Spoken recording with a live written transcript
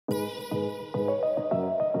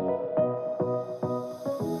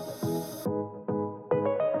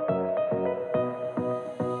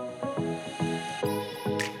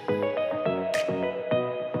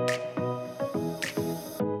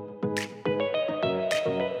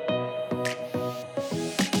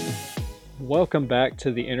Welcome back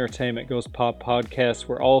to the Entertainment Goes Pop podcast,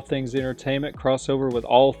 where all things entertainment cross over with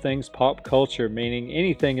all things pop culture, meaning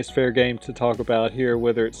anything is fair game to talk about here,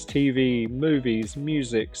 whether it's TV, movies,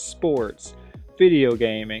 music, sports, video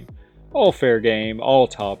gaming, all fair game, all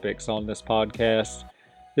topics on this podcast.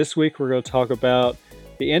 This week we're going to talk about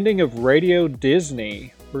the ending of Radio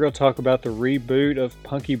Disney. We're going to talk about the reboot of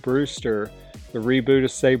Punky Brewster, the reboot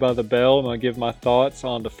of Saved by the Bell. I'm going to give my thoughts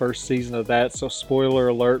on the first season of that, so spoiler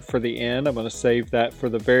alert for the end. I'm going to save that for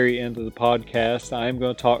the very end of the podcast. I am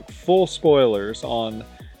going to talk full spoilers on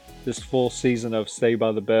this full season of Saved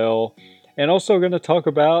by the Bell, and also going to talk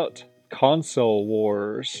about console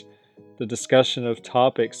wars, the discussion of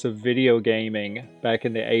topics of video gaming back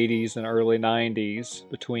in the 80s and early 90s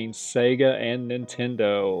between Sega and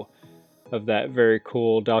Nintendo, of that very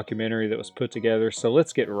cool documentary that was put together. So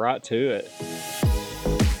let's get right to it.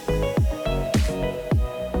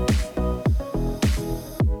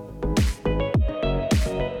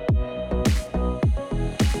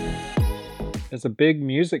 As a big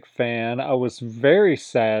music fan, I was very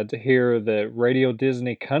sad to hear that Radio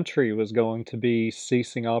Disney Country was going to be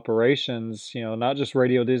ceasing operations. You know, not just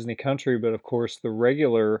Radio Disney Country, but of course the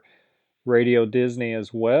regular Radio Disney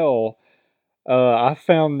as well. I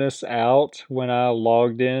found this out when I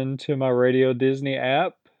logged into my Radio Disney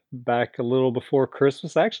app back a little before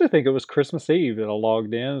Christmas. I actually think it was Christmas Eve that I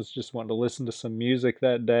logged in. I was just wanting to listen to some music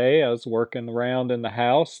that day. I was working around in the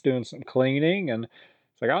house doing some cleaning, and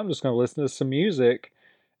it's like, I'm just going to listen to some music.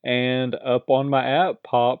 And up on my app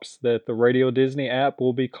pops that the Radio Disney app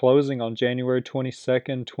will be closing on January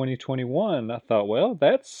 22nd, 2021. I thought, well,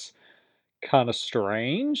 that's kind of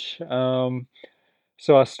strange.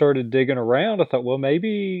 So I started digging around. I thought, well,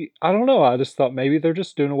 maybe, I don't know. I just thought maybe they're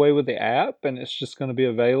just doing away with the app and it's just going to be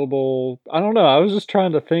available. I don't know. I was just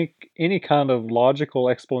trying to think any kind of logical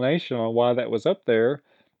explanation on why that was up there.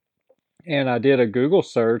 And I did a Google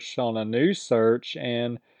search on a news search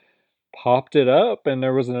and popped it up. And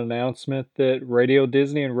there was an announcement that Radio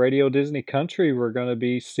Disney and Radio Disney Country were going to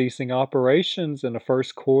be ceasing operations in the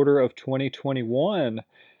first quarter of 2021.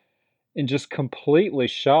 And just completely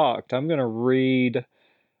shocked. I'm going to read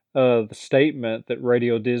the statement that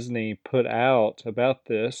Radio Disney put out about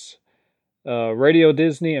this. Radio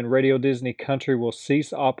Disney and Radio Disney Country will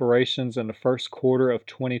cease operations in the first quarter of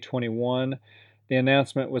 2021. The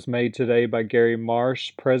announcement was made today by Gary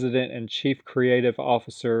Marsh, President and Chief Creative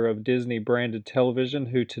Officer of Disney Branded Television,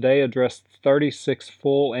 who today addressed 36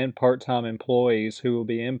 full and part-time employees who will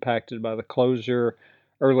be impacted by the closure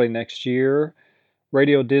early next year.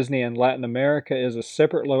 Radio Disney in Latin America is a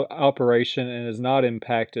separate operation and is not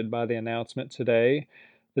impacted by the announcement today.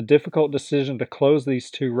 The difficult decision to close these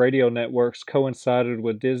two radio networks coincided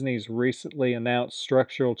with Disney's recently announced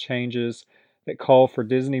structural changes that call for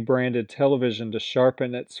Disney-branded television to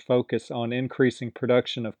sharpen its focus on increasing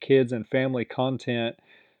production of kids and family content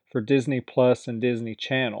for Disney Plus and Disney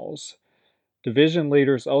channels. Division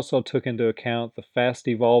leaders also took into account the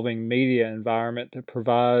fast-evolving media environment that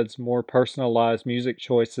provides more personalized music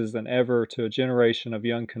choices than ever to a generation of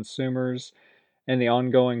young consumers, and the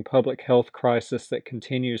ongoing public health crisis that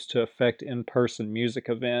continues to affect in-person music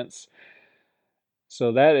events.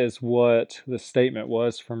 So that is what the statement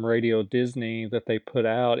was from Radio Disney that they put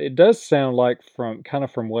out. It does sound like, from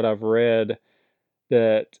what I've read,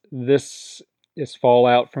 that this is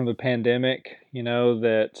fallout from the pandemic,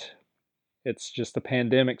 that it's just a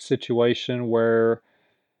pandemic situation where,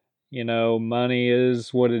 money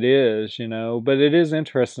is what it is, But it is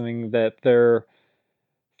interesting that they're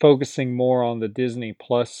focusing more on the Disney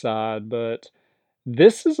Plus side. But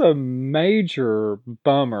this is a major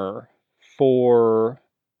bummer for,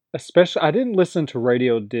 especially, I didn't listen to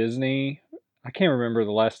Radio Disney. I can't remember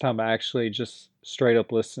the last time I actually just straight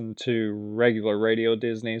up listened to regular Radio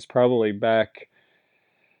Disney. It's probably back,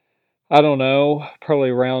 I don't know, probably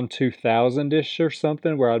around 2000-ish or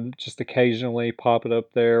something, where I'd just occasionally pop it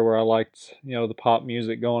up there where I liked, the pop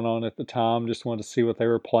music going on at the time, just wanted to see what they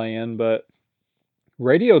were playing. But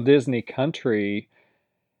Radio Disney Country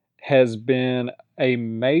has been a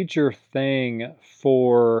major thing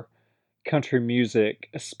for country music,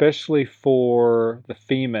 especially for the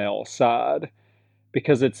female side,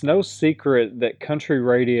 because it's no secret that country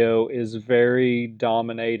radio is very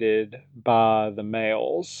dominated by the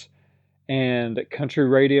males. And country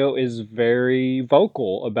radio is very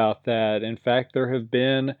vocal about that. In fact, there have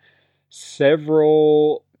been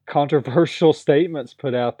several controversial statements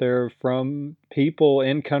put out there from people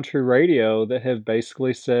in country radio that have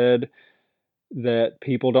basically said that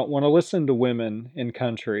people don't want to listen to women in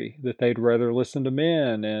country, that they'd rather listen to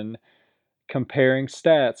men, and comparing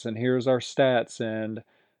stats, and here's our stats, and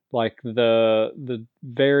like the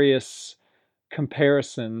various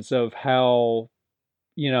comparisons of how,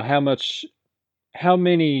 how much, how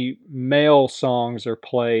many male songs are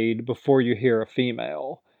played before you hear a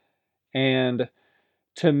female. And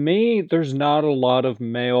to me, there's not a lot of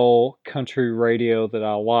male country radio that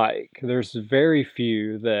I like. There's very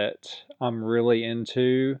few that I'm really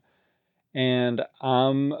into. And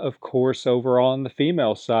I'm, of course, over on the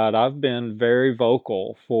female side. I've been very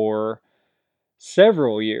vocal for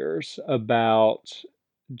several years about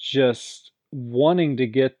just wanting to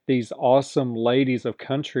get these awesome ladies of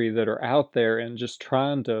country that are out there and just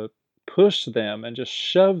trying to push them and just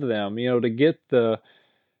shove them, to get the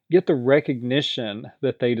recognition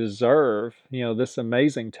that they deserve, this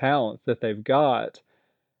amazing talent that they've got.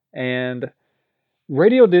 And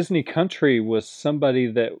Radio Disney Country was somebody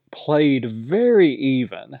that played very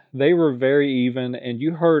even. They were very even, and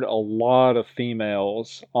you heard a lot of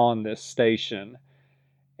females on this station.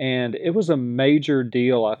 And it was a major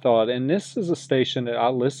deal, I thought. And this is a station that I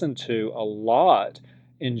listened to a lot,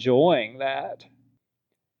 enjoying that.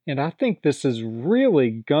 And I think this is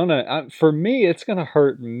really for me, it's gonna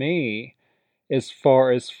hurt me as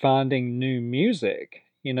far as finding new music,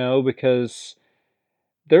 because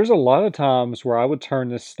there's a lot of times where I would turn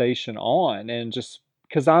this station on and just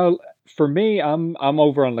because for me, I'm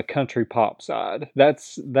over on the country pop side.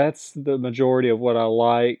 That's the majority of what I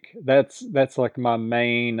like. That's like my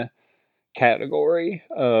main category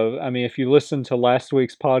of, I mean, if you listen to last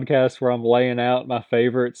week's podcast where I'm laying out my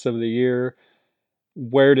favorites of the year,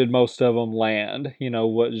 where did most of them land?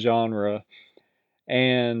 What genre?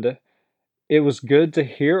 And it was good to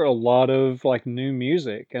hear a lot of like new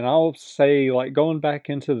music. And I'll say, like, going back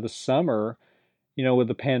into the summer, with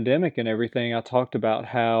the pandemic and everything, I talked about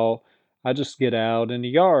how I just get out in the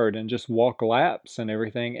yard and just walk laps and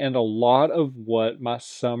everything. And a lot of what my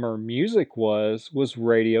summer music was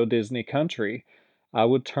Radio Disney Country. I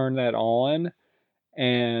would turn that on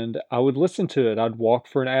and I would listen to it. I'd walk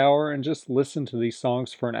for an hour and just listen to these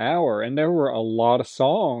songs for an hour. And there were a lot of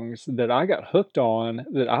songs that I got hooked on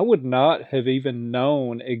that I would not have even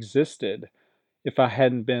known existed if I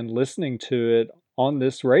hadn't been listening to it on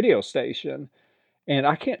this radio station. And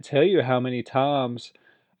I can't tell you how many times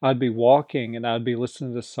I'd be walking and I'd be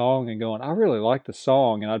listening to the song and going, I really like the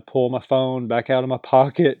song. And I'd pull my phone back out of my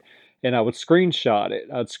pocket and I would screenshot it.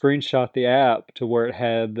 I'd screenshot the app to where it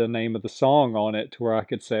had the name of the song on it to where I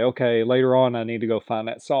could say, okay, later on I need to go find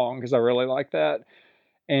that song because I really like that.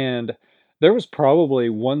 And there was probably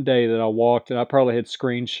one day that I walked and I probably had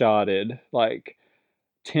screenshotted like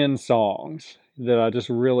 10 songs that I just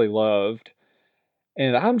really loved.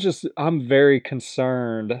 And I'm very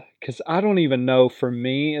concerned because I don't even know, for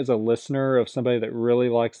me as a listener of somebody that really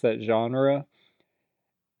likes that genre,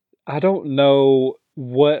 I don't know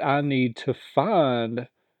what I need to find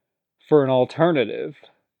for an alternative.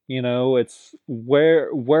 It's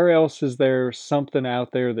where else is there something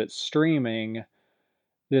out there that's streaming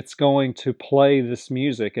that's going to play this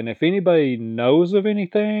music? And if anybody knows of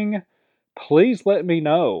anything, please let me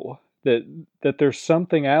know that there's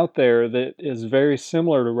something out there that is very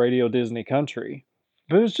similar to Radio Disney Country.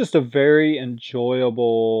 But it was just a very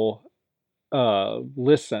enjoyable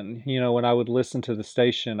listen. When I would listen to the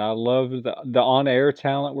station, I loved the on-air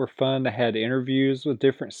talent were fun. They had interviews with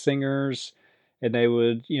different singers, and they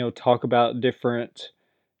would talk about different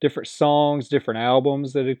songs, different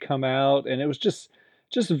albums that had come out, and it was just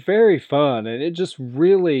very fun, and it just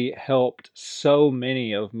really helped so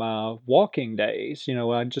many of my walking days.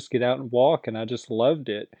 I'd just get out and walk, and I just loved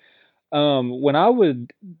it. When I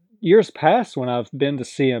would Years past when I've been to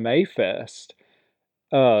CMA Fest,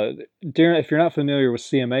 uh, if you're not familiar with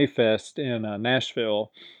CMA Fest in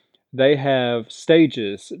Nashville, they have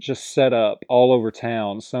stages just set up all over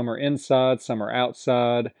town. Some are inside, some are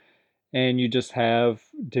outside, and you just have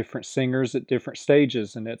different singers at different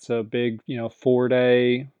stages. And it's a big, 4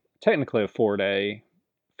 day, technically a 4 day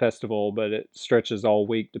festival, but it stretches all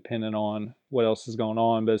week depending on what else is going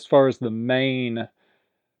on. But as far as the main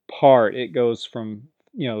part, it goes from,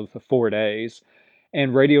 the 4 days.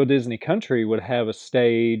 And Radio Disney Country would have a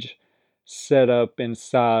stage set up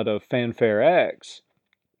inside of Fanfare X.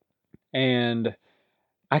 And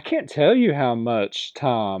I can't tell you how much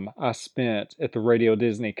time I spent at the Radio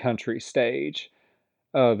Disney Country stage.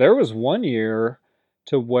 There was one year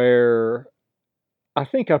to where I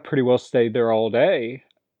think I pretty well stayed there all day.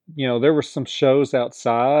 There were some shows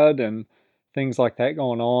outside and things like that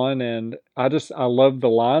going on, and I loved the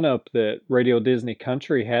lineup that Radio Disney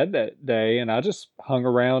Country had that day, and I just hung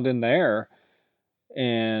around in there.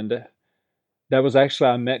 And that was actually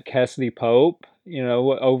I met Cassidy Pope,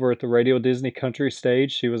 over at the Radio Disney Country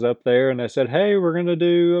stage. She was up there and they said, "Hey, we're gonna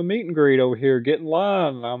do a meet and greet over here. Get in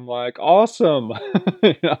line." And I'm like, "Awesome."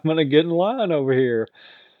 I'm gonna get in line over here.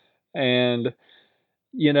 And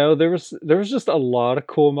there was just a lot of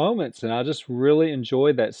cool moments, and I just really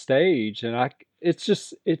enjoyed that stage. And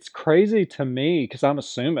it's crazy to me because I'm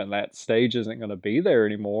assuming that stage isn't going to be there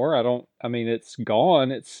anymore. I mean, it's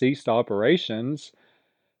gone. It's ceased operations.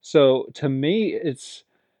 So to me, it's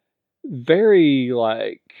very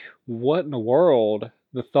like, what in the world?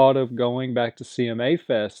 The thought of going back to CMA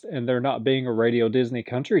Fest and there not being a Radio Disney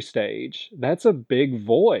Country stage. That's a big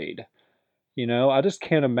void. I just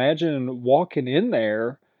can't imagine walking in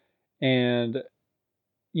there and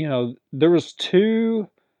there were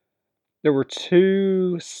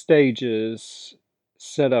two stages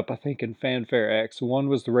set up, I think, in Fanfare X. One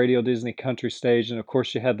was the Radio Disney Country stage, and of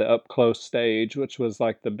course you had the up close stage, which was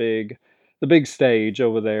like the big stage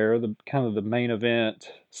over there, the kind of the main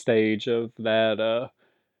event stage of that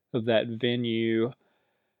venue.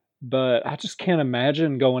 But I just can't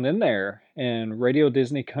imagine going in there and Radio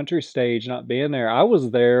Disney Country Stage not being there. I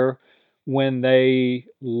was there when they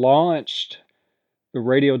launched the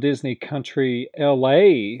Radio Disney Country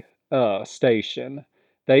LA station.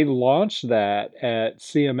 They launched that at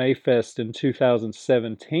CMA Fest in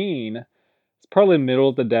 2017. It's probably middle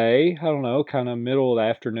of the day. I don't know, kind of middle of the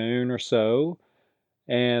afternoon or so.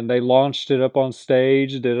 And they launched it up on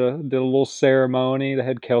stage, did a little ceremony. They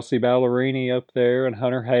had Kelsey Ballerini up there and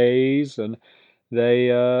Hunter Hayes, and they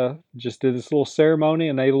just did this little ceremony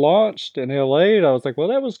and they launched in LA. And I was like, well,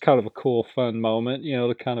 that was kind of a cool, fun moment,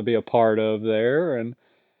 to kind of be a part of there. And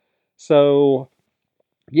so,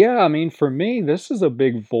 yeah, I mean, for me, this is a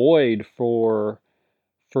big void for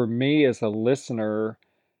me as a listener,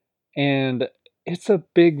 and it's a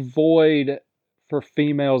big void for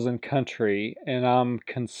females in country, and I'm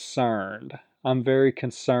concerned. I'm very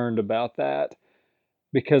concerned about that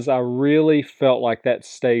because I really felt like that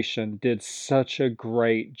station did such a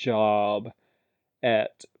great job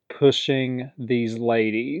at pushing these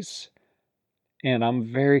ladies, and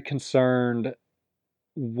I'm very concerned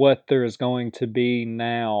what there is going to be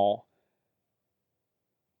now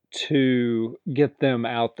to get them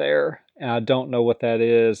out there. And I don't know what that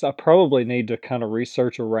is. I probably need to kind of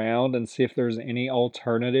research around and see if there's any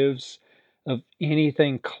alternatives of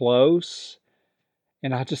anything close.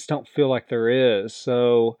 And I just don't feel like there is.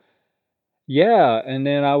 So yeah, and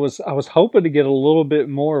then I was hoping to get a little bit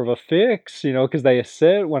more of a fix, because they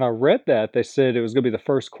said when I read that, they said it was going to be the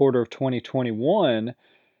first quarter of 2021.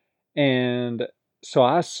 And so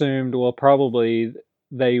I assumed, well, probably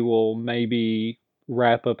they will maybe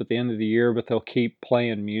wrap up at the end of the year, but they'll keep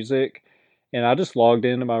playing music. And I just logged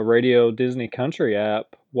into my Radio Disney Country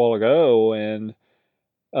app a while ago, and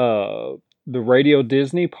uh, the Radio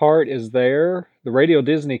Disney part is there. The Radio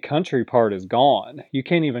Disney Country part is gone. You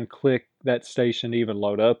can't even click that station to even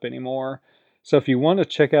load up anymore. So if you want to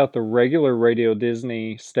check out the regular Radio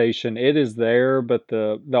Disney station, it is there, but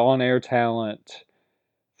the on-air talent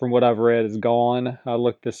from what I've read, is gone. I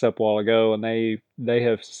looked this up a while ago, and they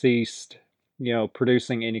have ceased,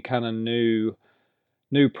 producing any kind of new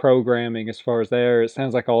programming as far as there. It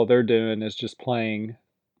sounds like all they're doing is just playing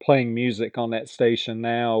music on that station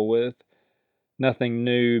now with nothing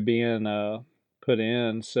new being put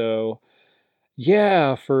in. So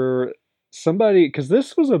yeah, for somebody, because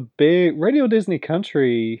this was a big Radio Disney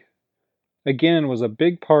Country again was a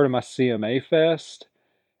big part of my CMA Fest.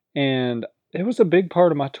 And it was a big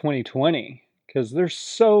part of my 2020 because there's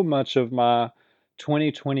so much of my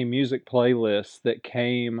 2020 music playlist that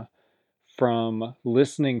came from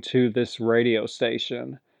listening to this radio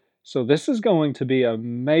station. So this is going to be a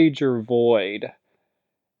major void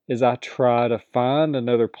as I try to find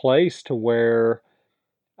another place to where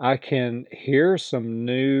I can hear some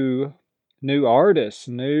new artists,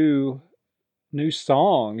 new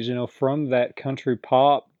songs, from that country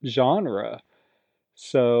pop genre.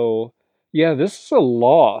 So, yeah, this is a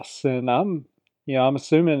loss, and I'm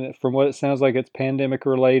assuming from what it sounds like it's pandemic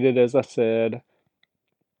related, as I said.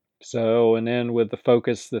 So, and then with the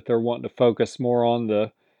focus that they're wanting to focus more on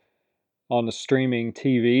the streaming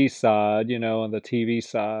TV side, on the TV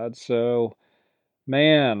side. So,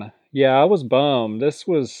 man, yeah, I was bummed. This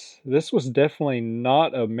was definitely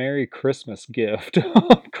not a Merry Christmas gift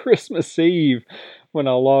on Christmas Eve when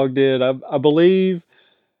I logged in. I believe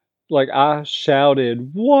like I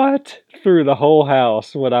shouted "what" through the whole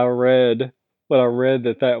house when I read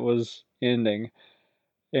that was ending,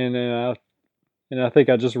 and I think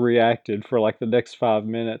I just reacted for like the next 5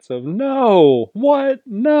 minutes of no, what,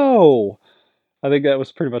 no. I think that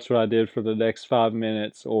was pretty much what I did for the next 5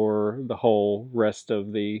 minutes or the whole rest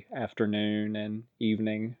of the afternoon and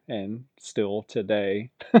evening and still today.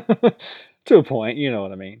 To a point, you know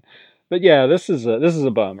what I mean. But yeah, this is a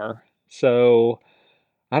bummer. So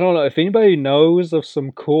I don't know if anybody knows of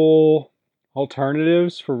some cool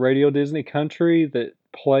alternatives for Radio Disney Country that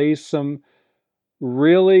plays some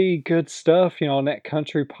really good stuff, on that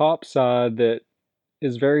country pop side that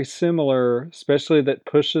is very similar, especially that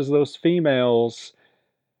pushes those females,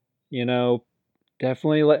 you know,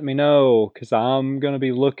 definitely let me know because I'm gonna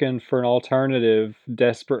be looking for an alternative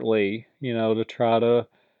desperately, to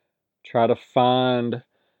try to find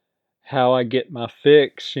how I get my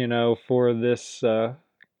fix, for this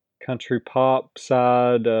country pop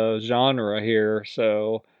side genre here.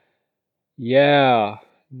 So yeah,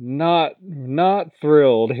 not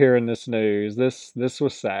thrilled hearing this news. This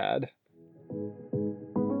was sad.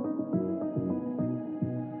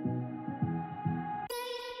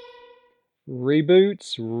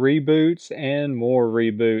 Reboots, reboots, and more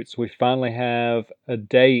reboots. We finally have a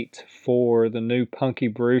date for the new Punky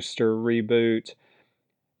Brewster reboot.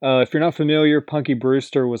 If you're not familiar, Punky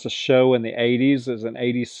Brewster was a show in the 80s. It was an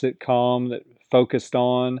 80s sitcom that focused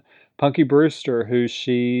on Punky Brewster, who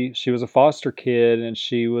she was a foster kid and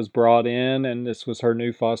she was brought in and this was her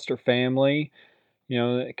new foster family.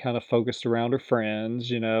 It kind of focused around her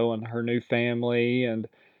friends, and her new family and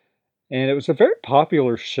it was a very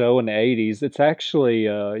popular show in the 80s. It's actually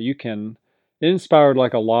it inspired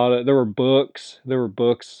like a lot of there were books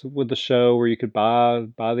with the show where you could buy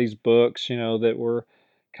these books, that were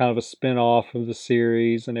kind of a spin-off of the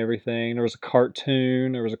series and everything. There was a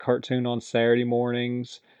cartoon on Saturday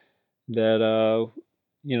mornings that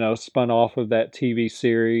spun off of that TV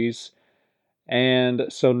series. And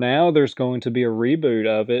so now there's going to be a reboot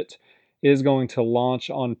of it. It is going to launch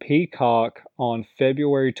on Peacock on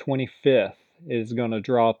February 25th. They're going to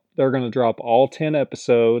drop all 10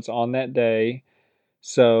 episodes on that day.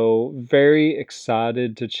 So very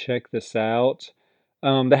excited to check this out.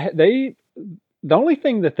 The only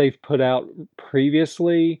thing that they've put out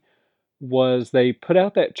previously was they put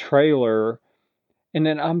out that trailer, and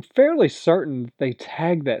then I'm fairly certain they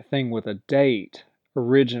tagged that thing with a date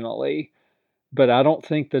originally, but I don't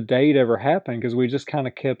think the date ever happened because we just kind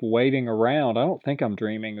of kept waiting around. I don't think I'm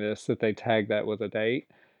dreaming this that they tagged that with a date,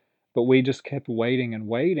 but we just kept waiting and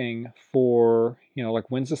waiting for, like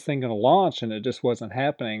when's this thing going to launch? And it just wasn't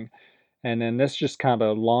happening. And then this just kind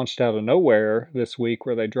of launched out of nowhere this week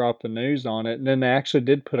where they dropped the news on it. And then they actually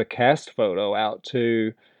did put a cast photo out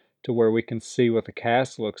to where we can see what the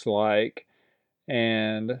cast looks like,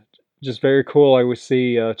 and just very cool. Like we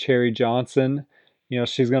see Cherry Johnson,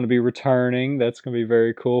 she's going to be returning. That's going to be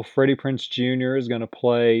very cool. Freddie Prince Jr. is going to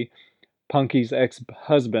play Punky's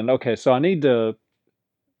ex-husband. Okay, so I need to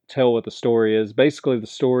tell what the story is. Basically, the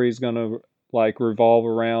story is going to like revolve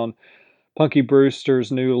around Punky Brewster's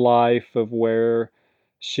new life of where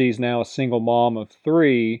she's now a single mom of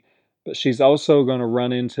three, but she's also going to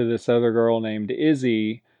run into this other girl named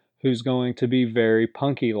Izzy who's going to be very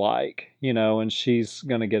punky like, and she's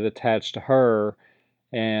going to get attached to her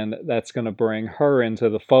and that's going to bring her into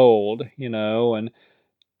the fold, and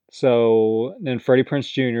so then Freddie Prince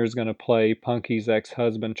Jr. is going to play Punky's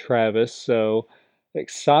ex-husband Travis. So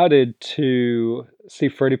excited to see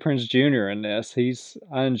Freddie Prince Jr. in this.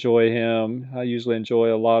 I enjoy him. I usually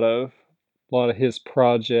enjoy a lot of his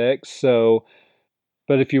projects. So,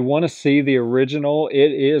 but if you want to see the original,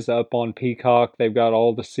 it is up on Peacock. They've got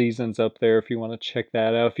all the seasons up there if you want to check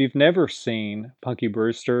that out. If you've never seen Punky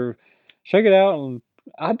Brewster, check it out. And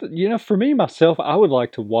for me myself, I would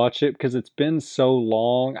like to watch it because it's been so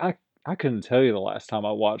long. I couldn't tell you the last time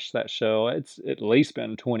I watched that show. It's at least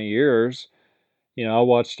been 20 years. I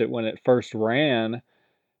watched it when it first ran,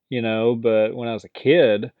 but when I was a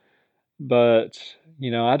kid. But,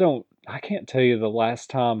 I can't tell you the last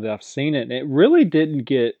time that I've seen it. And it really didn't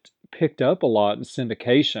get picked up a lot in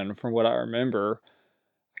syndication from what I remember.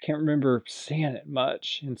 I can't remember seeing it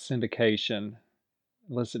much in syndication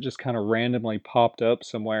unless it just kind of randomly popped up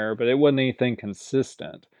somewhere, but it wasn't anything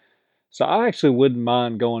consistent. So I actually wouldn't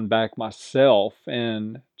mind going back myself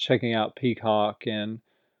and checking out Peacock and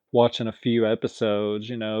watching a few episodes,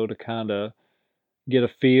 to kind of get a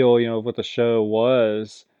feel, of what the show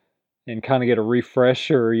was and kind of get a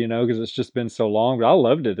refresher, because it's just been so long. But I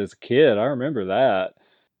loved it as a kid. I remember that.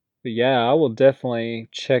 But yeah, I will definitely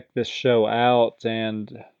check this show out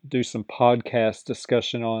and do some podcast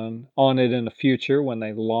discussion on it in the future when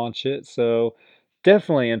they launch it. So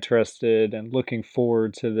definitely interested and looking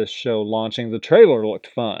forward to this show launching. The trailer looked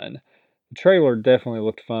fun. The trailer definitely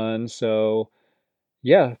looked fun. So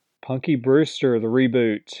yeah, Punky Brewster, the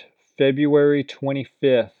reboot, February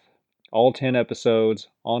 25th. All 10 episodes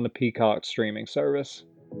on the Peacock streaming service.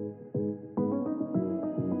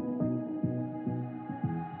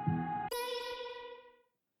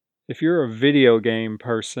 If you're a video game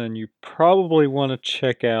person, you probably want to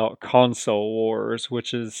check out Console Wars,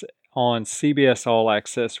 which is on CBS All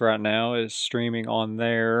Access right now, is streaming on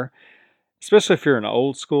there. Especially if you're an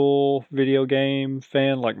old school video game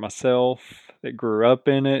fan like myself that grew up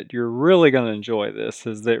in it, you're really going to enjoy this.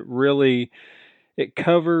 It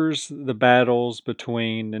covers the battles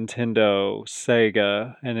between Nintendo,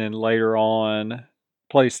 Sega, and then later on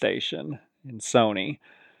PlayStation and Sony.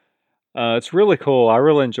 It's really cool. I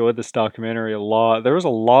really enjoyed this documentary a lot. There was a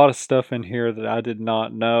lot of stuff in here that I did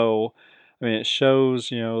not know. I mean, it shows,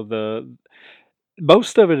 the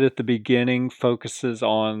most of it at the beginning focuses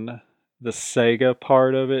on the Sega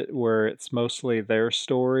part of it, where it's mostly their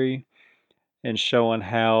story and showing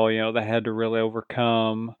how, they had to really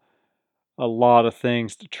overcome a lot of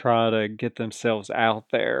things to try to get themselves out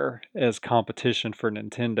there as competition for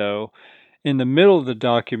Nintendo. In the middle of the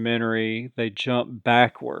documentary, they jump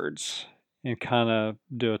backwards and kind of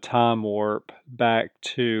do a time warp back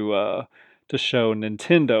to show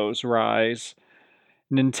Nintendo's rise.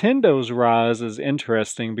 Nintendo's rise is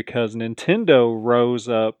interesting because Nintendo rose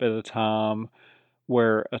up at a time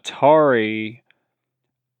where Atari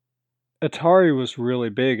was really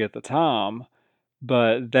big at the time,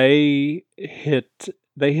 but they hit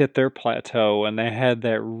their plateau and they had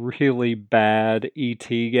that really bad ET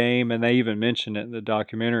game, and they even mentioned it in the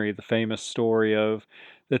documentary, the famous story of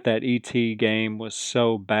that ET game was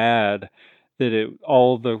so bad that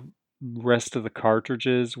all the rest of the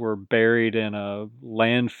cartridges were buried in a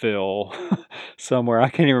landfill somewhere. I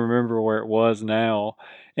can't even remember where it was now.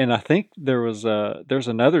 And I think there's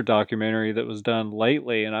another documentary that was done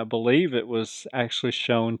lately, and I believe it was actually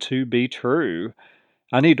shown to be true.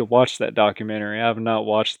 I need to watch that documentary. I have not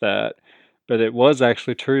watched that, but it was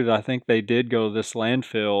actually true that I think they did go to this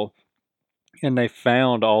landfill and they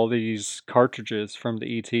found all these cartridges from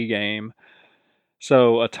the ET game.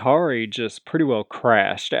 So Atari just pretty well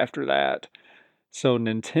crashed after that. So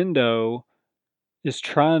Nintendo is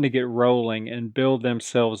trying to get rolling and build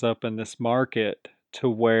themselves up in this market to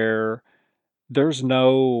where there's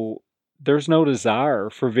no there's no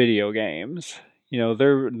desire for video games.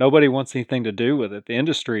 Nobody wants anything to do with it. The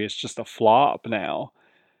industry is just a flop now.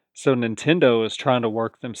 So Nintendo is trying to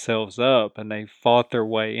work themselves up and they fought their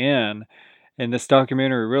way in. And this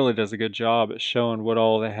documentary really does a good job at showing what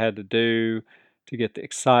all they had to do to get the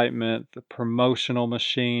excitement, the promotional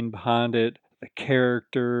machine behind it, the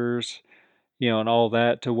characters, and all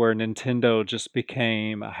that, to where Nintendo just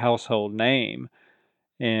became a household name.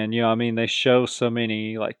 And I mean, they show so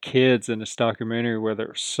many like kids in this documentary where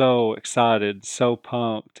they're so excited, so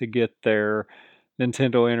pumped to get their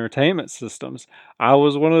Nintendo Entertainment Systems. I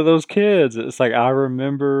was one of those kids. It's like I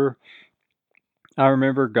remember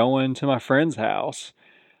going to my friend's house.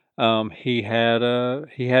 He had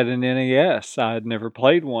an NES. I had never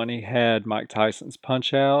played one. He had Mike Tyson's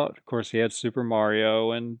Punch Out. Of course, he had Super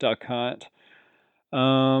Mario and Duck Hunt.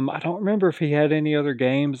 I don't remember if he had any other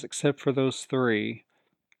games except for those three.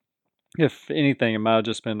 If anything, it might have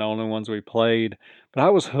just been the only ones we played. But I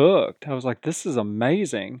was hooked. I was like, this is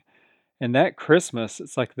amazing. And that Christmas,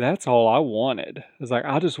 it's like that's all I wanted. It's like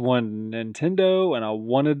I just wanted Nintendo and I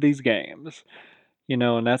wanted these games.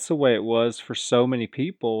 And that's the way it was for so many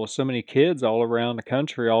people, so many kids all around the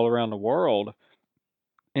country, all around the world.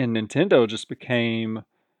 And Nintendo just became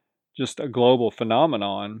just a global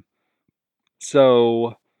phenomenon.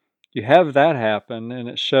 So you have that happen, and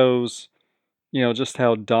it shows, just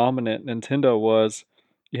how dominant Nintendo was.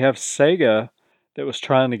 You have Sega that was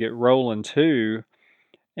trying to get rolling too,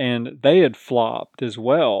 and they had flopped as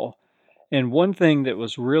well. And one thing that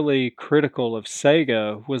was really critical of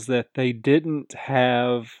Sega was that they didn't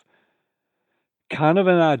have kind of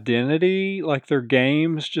an identity. Like their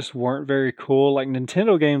games just weren't very cool. Like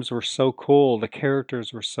Nintendo games were so cool, the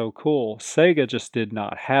characters were so cool. Sega just did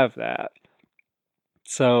not have that.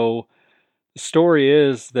 So the story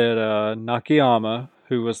is that Nakayama,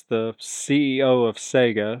 who was the CEO of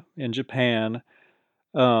Sega in Japan,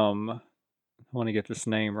 I want to get this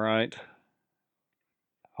name right.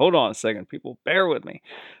 Hold on a second, people. Bear with me.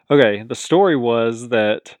 Okay, the story was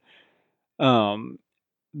that um,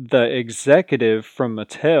 the executive from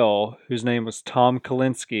Mattel, whose name was Tom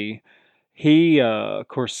Kalinske, of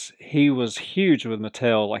course, he was huge with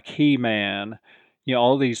Mattel, like He-Man,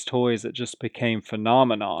 all these toys that just became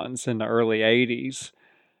phenomenons in the early 80s.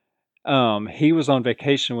 He was on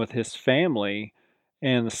vacation with his family,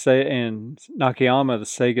 and Nakayama, the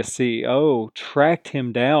Sega CEO, tracked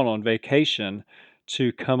him down on vacation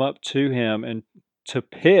to come up to him and to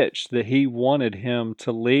pitch that he wanted him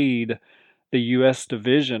to lead the US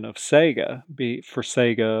division of Sega, be for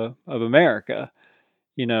Sega of America,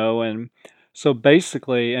 and so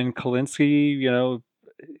basically, and Kalinsky,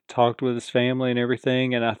 talked with his family and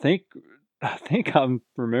everything, and I think I'm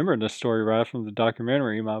remembering this story right from the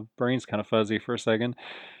documentary. My brain's kind of fuzzy for a second.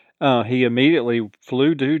 He immediately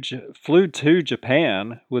flew to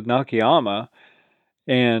Japan with Nakayama,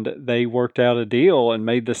 and they worked out a deal and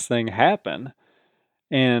made this thing happen.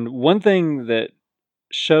 And one thing that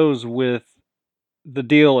shows with the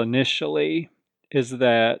deal initially is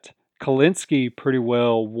that Kalinsky pretty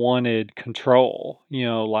well wanted control.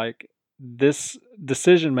 Like, this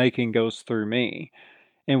decision making goes through me.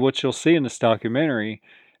 And what you'll see in this documentary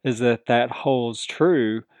is that that holds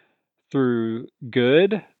true through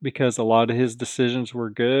good, because a lot of his decisions were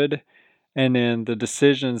good. And then the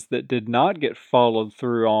decisions that did not get followed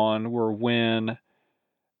through on were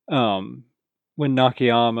um, when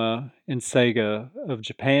Nakayama and Sega of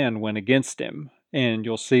Japan went against him. And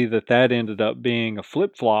you'll see that that ended up being a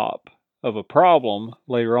flip flop of a problem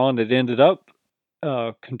later on that ended up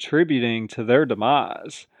contributing to their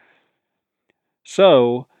demise.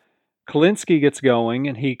 So Kalinsky gets going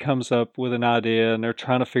and he comes up with an idea, and they're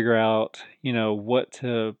trying to figure out, what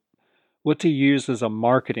to use as a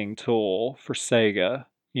marketing tool for Sega,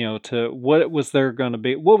 to what was there going to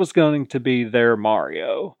be, what was going to be their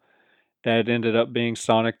Mario. That ended up being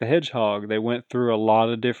Sonic the Hedgehog. They went through a lot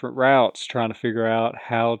of different routes trying to figure out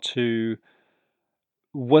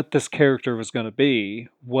what this character was going to be,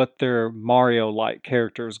 what their Mario-like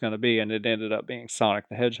character was going to be, and it ended up being Sonic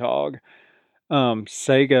the Hedgehog.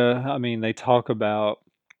 Sega, I mean, they talk about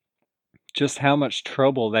just how much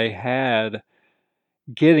trouble they had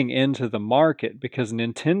getting into the market because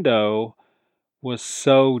Nintendo was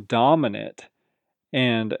so dominant.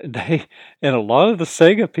 And and a lot of the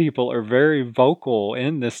Sega people are very vocal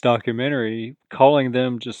in this documentary, calling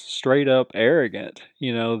them just straight up arrogant,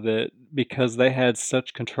 that because they had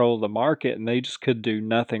such control of the market and they just could do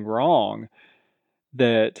nothing wrong,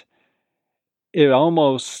 that it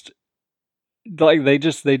almost, like, they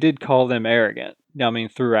did call them arrogant. I mean,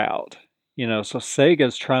 throughout, so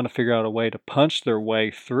Sega's trying to figure out a way to punch their way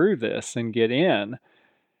through this and get in.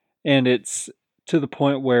 And it's to the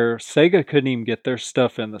point where Sega couldn't even get their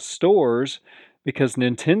stuff in the stores because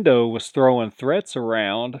Nintendo was throwing threats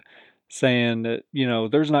around saying that,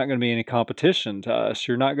 there's not going to be any competition to us.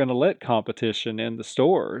 You're not going to let competition in the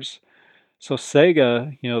stores. So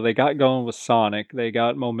Sega, they got going with Sonic, they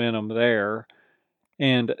got momentum there,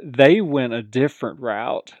 and they went a different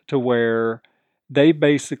route to where they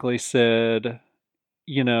basically said,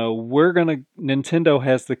 Nintendo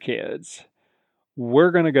has the kids.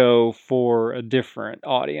 We're going to go for a different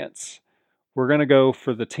audience. We're going to go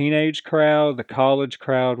for the teenage crowd, the college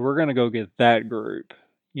crowd. We're going to go get that group,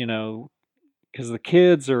 because the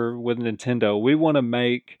kids are with Nintendo. We want to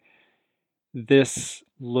make this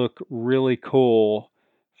look really cool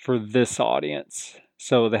for this audience.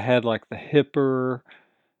 So they had like the hipper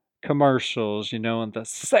commercials, and the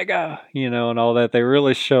Sega, and all that. They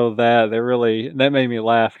really showed that. That made me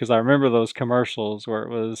laugh because I remember those commercials where it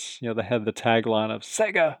was, they had the tagline of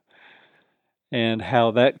Sega, and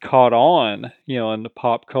how that caught on, in the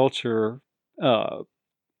uh,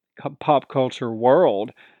 pop culture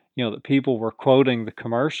world, that people were quoting the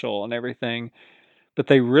commercial and everything, but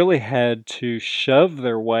they really had to shove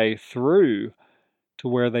their way through to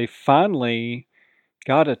where they finally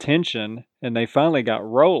got attention and they finally got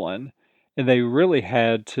rolling, and they really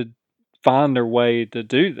had to find their way to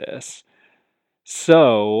do this.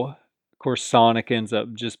 So, of course, Sonic ends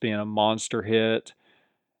up just being a monster hit.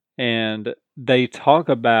 And they talk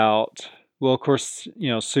about, well, of course,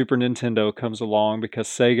 Super Nintendo comes along because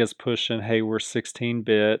Sega's pushing, hey, we're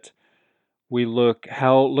 16-bit. Look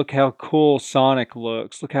how cool Sonic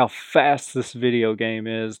looks. Look how fast this video game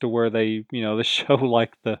is, to where they show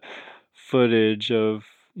like the footage of,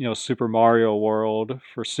 Super Mario World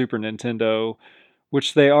for Super Nintendo,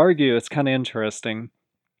 which they argue, it's kind of interesting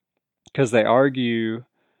because they argue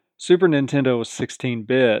Super Nintendo was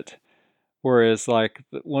 16-bit. Whereas, like,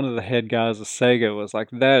 one of the head guys of Sega was like,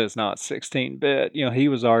 that is not 16-bit. He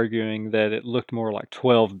was arguing that it looked more like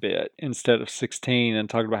 12-bit instead of 16, and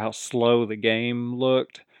talking about how slow the game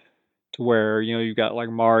looked, to where, you've got like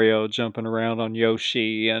Mario jumping around on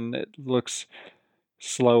Yoshi and it looks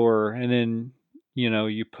slower. And then,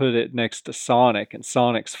 you put it next to Sonic and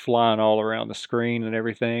Sonic's flying all around the screen and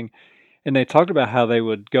everything. And they talked about how they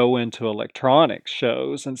would go into electronics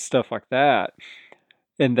shows and stuff like that,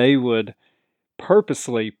 and they would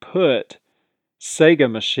purposely put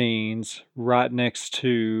Sega machines right next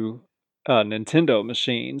to Nintendo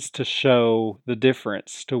machines to show the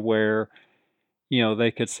difference to where,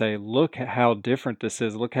 they could say, "Look at how different this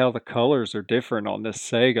is. Look how the colors are different on this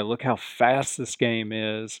Sega. Look how fast this game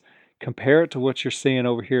is. Compare it to what you're seeing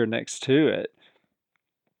over here next to it."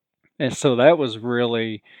 And so that was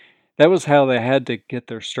how they had to get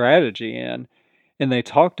their strategy in. And they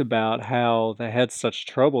talked about how they had such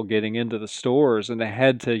trouble getting into the stores and they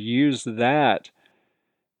had to use that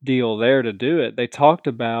deal there to do it. They talked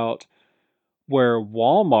about where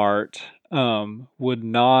Walmart would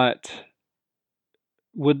not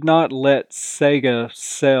let Sega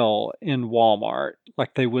sell in Walmart.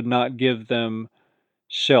 Like they would not give them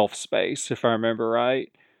shelf space, if I remember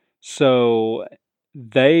right. So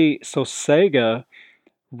so Sega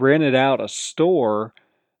rented out a store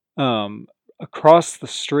across the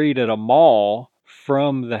street at a mall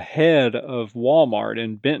from the head of Walmart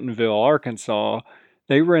in Bentonville, Arkansas.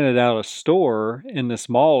 They rented out a store in this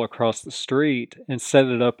mall across the street and set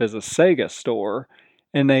it up as a Sega store.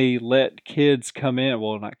 And they let kids come in.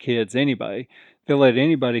 Well, not kids, anybody. They let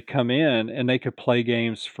anybody come in and they could play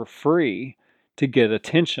games for free to get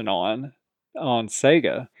attention on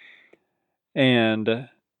Sega. And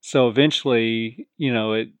so eventually,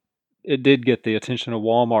 it did get the attention of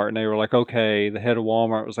Walmart, and they were like, "Okay." The head of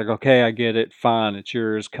Walmart was like, "Okay, I get it. Fine, it's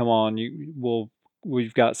yours. Come on,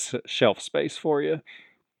 we've got shelf space for you."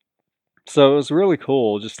 So it was really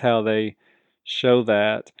cool just how they show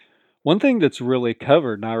that. One thing that's really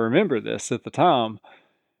covered, and I remember this at the time,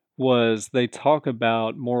 was they talk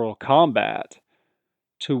about Mortal Kombat,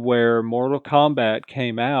 to where Mortal Kombat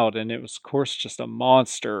came out, and it was, of course, just a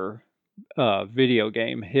monster video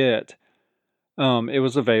game hit. It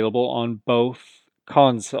was available on both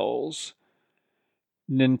consoles.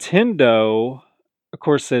 Nintendo, of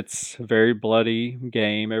course, it's a very bloody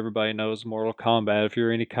game. Everybody knows Mortal Kombat. If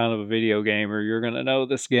you're any kind of a video gamer, you're going to know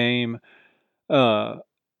this game. Uh,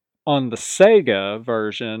 on the Sega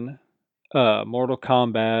version, Mortal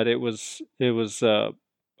Kombat, it was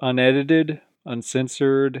unedited,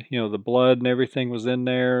 uncensored. The blood and everything was in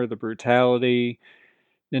there, the brutality.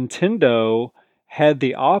 Nintendo had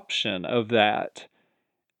the option of that.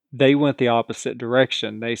 They went the opposite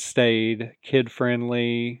direction. They stayed kid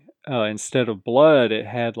friendly. Instead of blood, it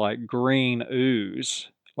had like green ooze.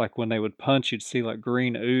 Like when they would punch, you'd see like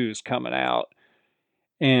green ooze coming out.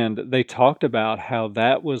 And they talked about how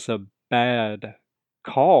that was a bad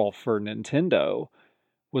call for Nintendo,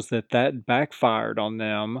 was that backfired on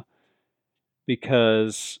them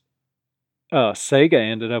because Sega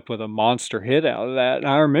ended up with a monster hit out of that. And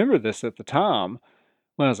I remember this at the time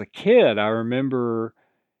when I was a kid. I remember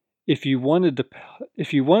if you wanted to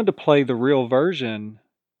if you wanted to play the real version,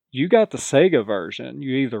 you got the Sega version.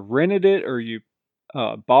 You either rented it or you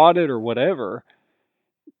bought it or whatever.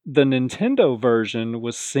 The Nintendo version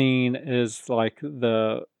was seen as like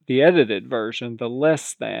the edited version, the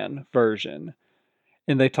less than version.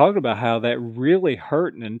 And they talked about how that really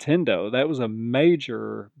hurt Nintendo. That was a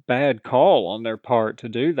major bad call on their part to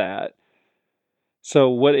do that. So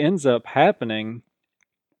what ends up happening,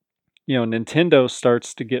 Nintendo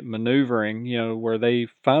starts to get maneuvering, where they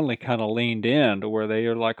finally kind of leaned in to where they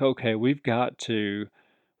are like, okay, we got to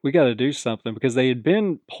do something, because they had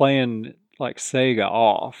been playing like Sega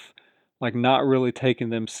off, like not really taking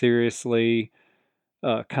them seriously,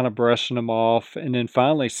 kind of brushing them off. And then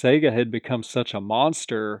finally, Sega had become such a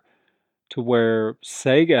monster to where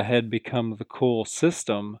Sega had become the cool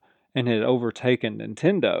system and had overtaken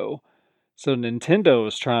Nintendo. So Nintendo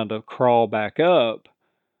was trying to crawl back up,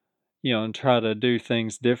 and try to do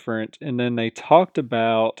things different. And then they talked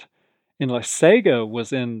about, and like Sega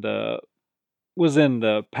was in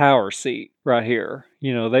the power seat right here.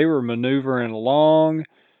 They were maneuvering along,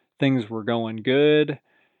 things were going good.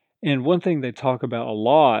 And one thing they talk about a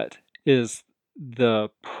lot is the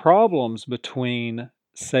problems between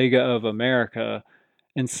Sega of America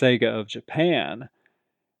and Sega of Japan.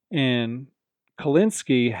 And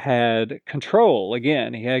Kalinsky had control.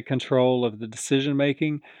 Again, he had control of the decision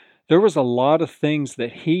making. There was a lot of things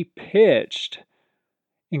that he pitched,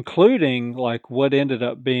 including like what ended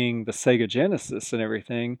up being the Sega Genesis and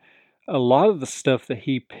everything. A lot of the stuff that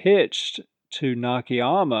he pitched to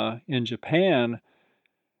Nakayama in Japan,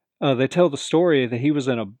 they tell the story that he was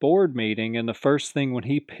in a board meeting, and the first thing when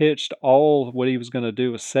he pitched all what he was going to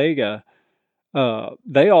do with Sega,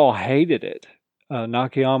 they all hated it.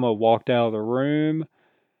 Nakayama walked out of the room.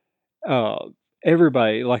 Uh,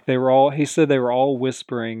 Everybody, like he said they were all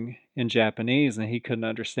whispering in Japanese and he couldn't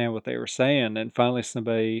understand what they were saying. And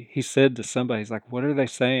finally he said to somebody, he's like, "What are they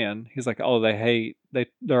saying?" He's like, "Oh,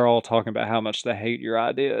 they're all talking about how much they hate your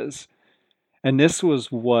ideas." And this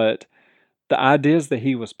was what the ideas that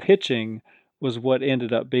he was pitching was what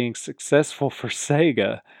ended up being successful for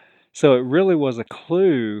Sega. So it really was a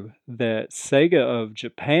clue that Sega of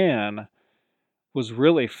Japan was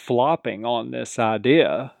really flopping on this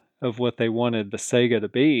idea of what they wanted the Sega to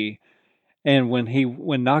be. And when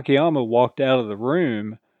Nakayama walked out of the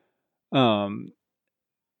room, um,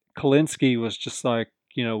 Kalinsky was just like,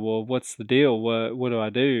 well, what's the deal? What do I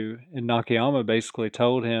do? And Nakayama basically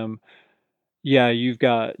told him, yeah, you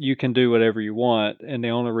can do whatever you want, and the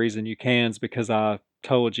only reason you can is because I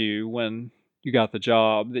told you when you got the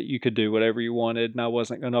job that you could do whatever you wanted, and I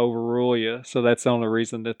wasn't going to overrule you. So that's the only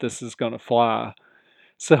reason that this is going to fly.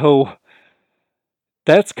 So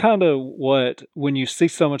that's kind of what, when you see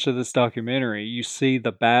so much of this documentary, you see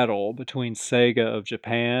the battle between Sega of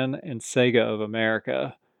Japan and Sega of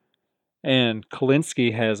America. And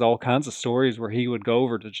Kalinsky has all kinds of stories where he would go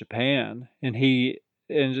over to Japan and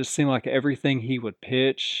it just seemed like everything he would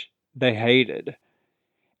pitch, they hated.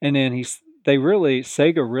 And then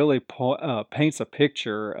Sega really paints a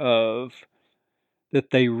picture of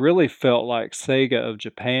that they really felt like Sega of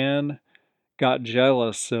Japan got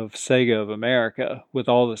jealous of Sega of America with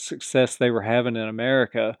all the success they were having in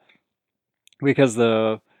America because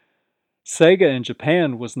the Sega in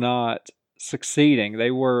Japan was not succeeding.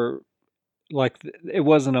 They were like it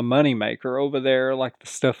wasn't a moneymaker over there like the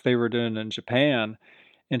stuff they were doing in Japan.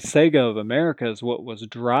 And Sega of America is what was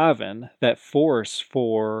driving that force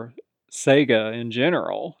for Sega in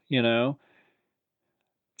general.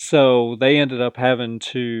 So they ended up having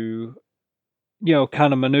to,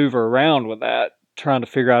 kind of maneuver around with that, trying to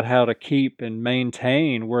figure out how to keep and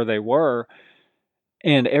maintain where they were.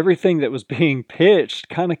 And everything that was being pitched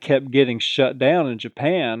kind of kept getting shut down in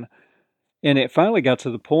Japan. And it finally got to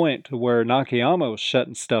the point to where Nakayama was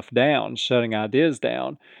shutting stuff down, shutting ideas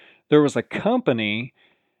down. There was a company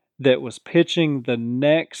that was pitching the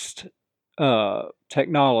next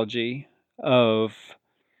technology of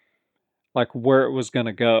like where it was going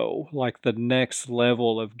to go, like the next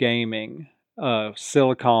level of gaming.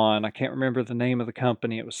 Silicon, I can't remember the name of the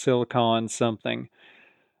company. It was Silicon something.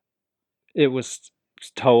 It was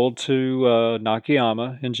told to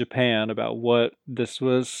Nakayama in Japan about what this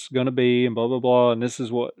was going to be and blah, blah, blah. And this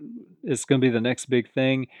is what is going to be the next big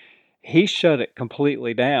thing. He shut it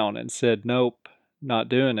completely down and said, nope, not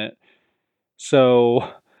doing it.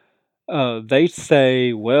 So they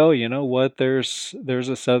say, well, you know what? There's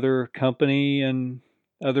this other company and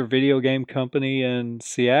other video game company in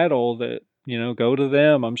Seattle that go to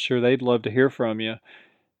them. I'm sure they'd love to hear from you.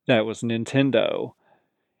 That was Nintendo.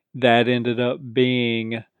 That ended up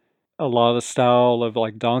being a lot of the style of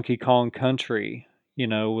like Donkey Kong Country,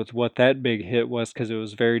 with what that big hit was because it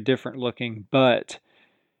was very different looking. But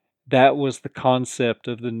that was the concept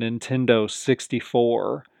of the Nintendo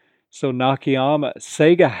 64. So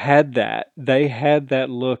Sega had that. They had that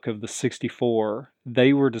look of the 64.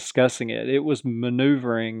 They were discussing it. It was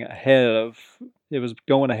it was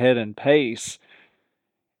going ahead in pace,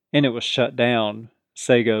 and it was shut down,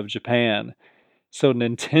 Sega of Japan. So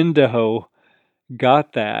Nintendo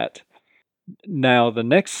got that. Now the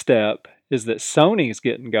next step is that Sony's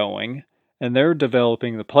getting going, and they're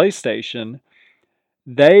developing the PlayStation.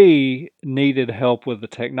 They needed help with the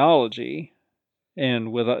technology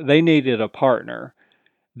and they needed a partner.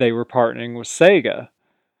 They were partnering with Sega.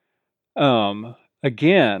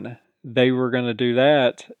 Again, they were going to do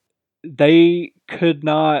that. They could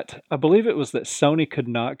not, I believe it was that Sony could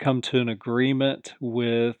not come to an agreement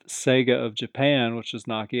with Sega of Japan, which is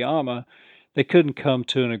Nakayama. They couldn't come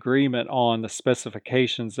to an agreement on the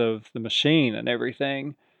specifications of the machine and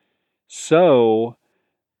everything. So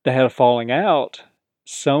they had a falling out.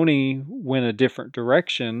 Sony went a different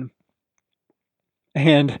direction.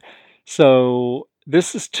 And so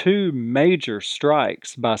this is two major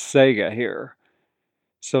strikes by Sega here.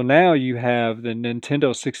 So now you have the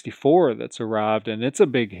Nintendo 64 that's arrived and it's a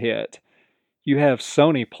big hit. You have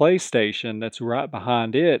Sony PlayStation that's right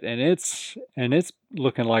behind it and it's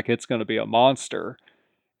looking like it's going to be a monster,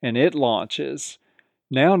 and it launches.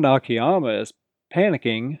 Now Nakayama is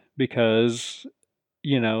panicking because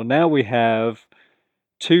now we have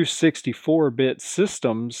two 64-bit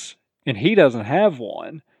systems and he doesn't have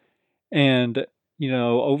one. And,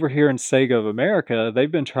 over here in Sega of America,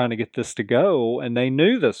 they've been trying to get this to go and they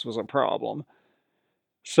knew this was a problem.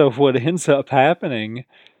 So what ends up happening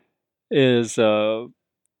is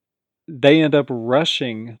they end up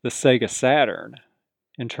rushing the Sega Saturn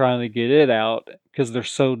and trying to get it out because they're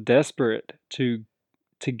so desperate to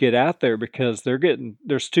get out there because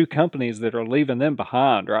there's two companies that are leaving them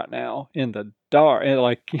behind right now in the dark. And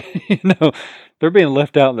like, they're being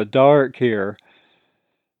left out in the dark here.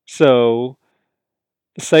 So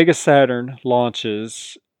The Sega Saturn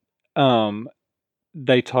launches. Um,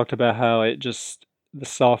 they talked about how the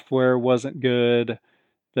software wasn't good.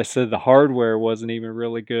 They said the hardware wasn't even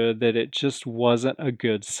really good, that it just wasn't a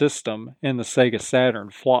good system, and the Sega Saturn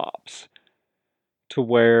flops to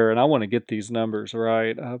where, and I want to get these numbers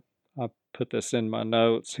right. I put this in my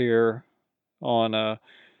notes here on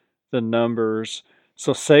the numbers.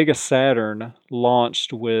 So Sega Saturn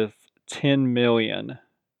launched with 10 million.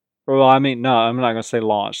 Well, I mean, no, I'm not going to say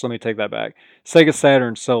launched. Let me take that back. Sega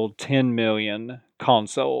Saturn sold 10 million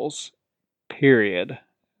consoles, period.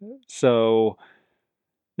 So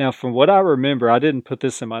now, from what I remember, I didn't put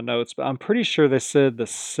this in my notes, but I'm pretty sure they said the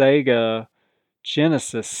Sega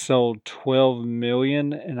Genesis sold 12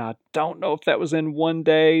 million, and I don't know if that was in one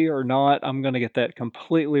day or not. I'm going to get that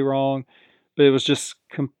completely wrong, but it was just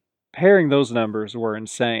comparing those numbers were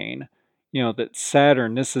insane. You know, that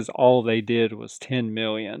Saturn, this is all they did was 10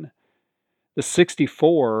 million. The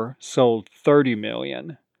 64 sold 30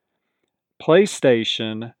 million.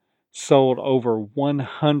 PlayStation sold over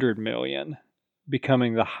 100 million,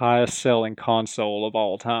 becoming the highest selling console of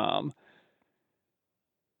all time.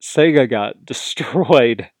 Sega got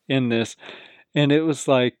destroyed in this, and it was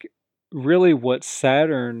like really what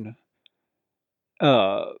Saturn,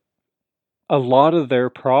 uh, a lot of their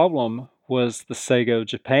problem was the Sega of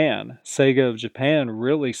Japan. Sega of Japan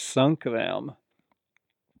really sunk them.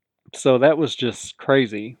 So that was just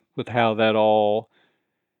crazy with how that all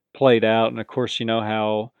played out. And of course, you know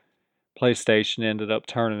how PlayStation ended up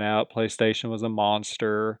turning out. PlayStation was a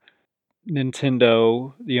monster.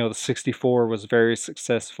 Nintendo, you know, the 64 was very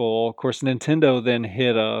successful. Of course, Nintendo then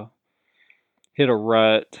hit a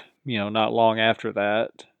rut, you know, not long after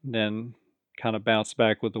that. Then kind of bounced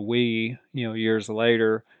back with the Wii, you know, years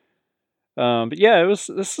later. But yeah, it was.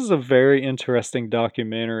 This is a very interesting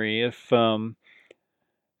documentary. If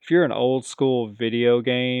you're an old school video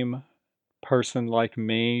game person like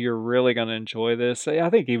me, you're really going to enjoy this. I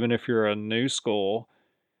think even if you're a new school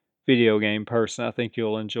video game person, I think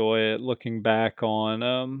you'll enjoy it. Looking back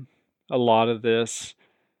on a lot of this,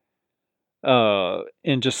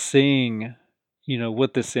 and just seeing, you know,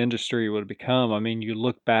 what this industry would become. I mean, you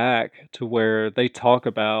look back to where they talk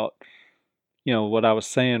about, you know, what I was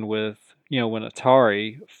saying with, you know, when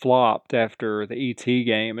Atari flopped after the ET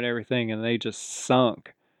game and everything, and they just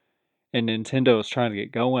sunk, and Nintendo was trying to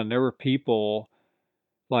get going. There were people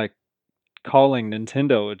like calling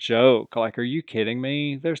Nintendo a joke. Like, are you kidding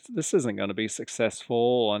me? This isn't going to be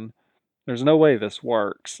successful, and there's no way this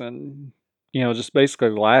works. And, you know, just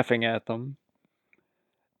basically laughing at them.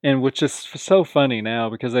 And which is so funny now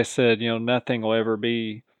because they said, you know, nothing will ever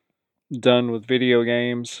be done with video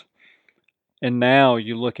games. And now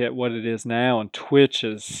you look at what it is now, and Twitch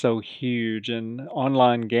is so huge, and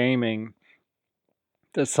online gaming.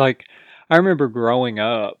 It's like, I remember growing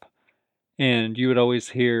up, and you would always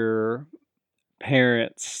hear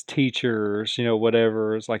parents, teachers, you know,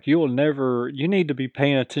 whatever. It's like, you need to be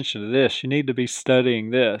paying attention to this. You need to be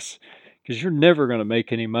studying this because you're never going to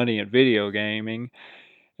make any money in video gaming.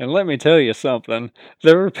 And let me tell you something.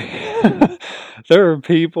 There are there are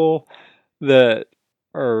people that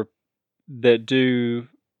are that do,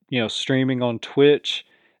 you know, streaming on Twitch.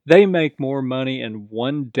 They make more money in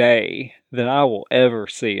one day than I will ever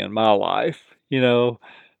see in my life. You know,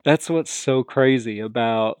 that's what's so crazy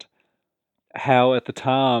about how at the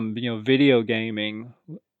time, you know, video gaming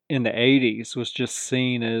in the 80s was just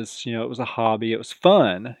seen as, you know, it was a hobby, it was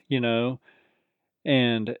fun, you know,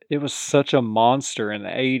 and it was such a monster in the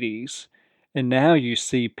 80s. And now you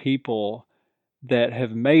see people that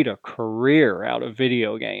have made a career out of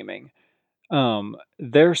video gaming.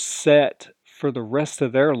 They're set for the rest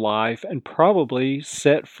of their life and probably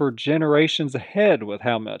set for generations ahead with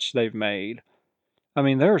how much they've made. I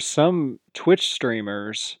mean, there are some Twitch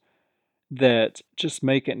streamers that just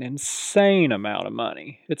make an insane amount of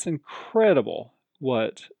money. It's incredible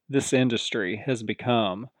what this industry has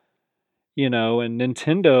become, you know, and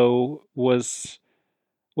Nintendo was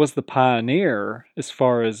the pioneer as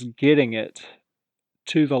far as getting it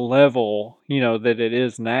to the level, you know, that it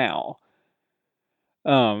is now.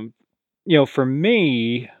 Um, you know, for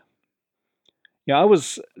me, you know,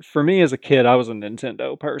 for me as a kid, I was a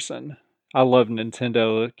Nintendo person. I loved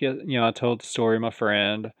Nintendo. You know, I told the story of my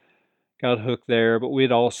friend, got hooked there, but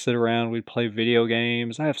we'd all sit around, we'd play video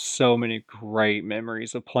games. I have so many great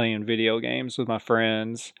memories of playing video games with my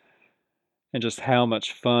friends and just how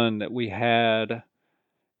much fun that we had.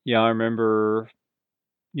 Yeah, I remember,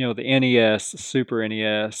 you know, the NES, the Super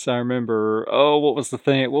NES. I remember, oh, what was the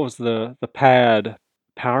thing? What was the pad?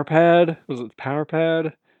 Power Pad? Was it the Power Pad?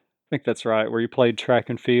 I think that's right, where you played track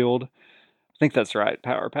and field. I think that's right,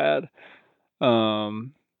 Power Pad.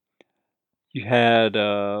 Um, you had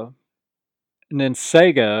and then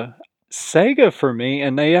Sega for me,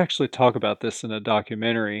 and they actually talk about this in a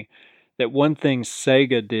documentary, that one thing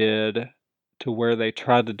Sega did to where they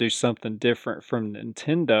tried to do something different from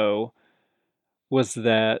Nintendo was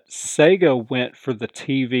that Sega went for the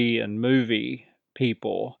TV and movie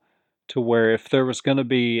people, to where if there was going to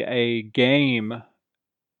be a game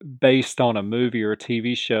based on a movie or a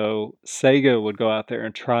TV show, Sega would go out there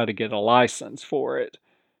and try to get a license for it,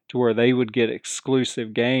 to where they would get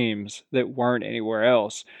exclusive games that weren't anywhere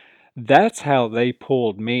else. That's how they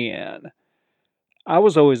pulled me in. I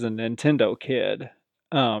was always a Nintendo kid.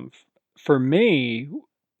 Um, for me,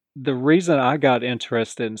 the reason I got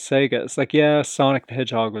interested in Sega is like, yeah, Sonic the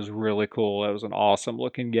Hedgehog was really cool. It was an awesome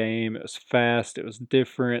looking game. It was fast. It was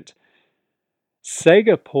different.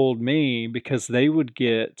 Sega pulled me because they would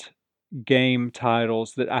get game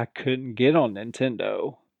titles that I couldn't get on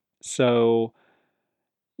Nintendo. So,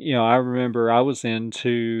 I remember I was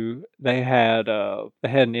into they had an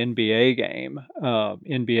NBA game,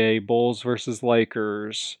 NBA Bulls versus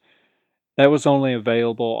Lakers. That was only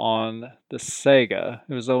available on the Sega.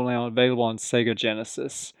 It was only available on Sega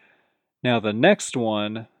Genesis. Now the next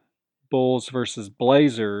one, Bulls versus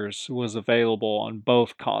Blazers, was available on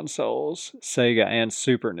both consoles, Sega and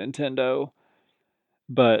Super Nintendo.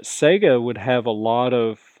 But Sega would have a lot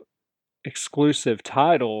of exclusive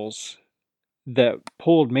titles that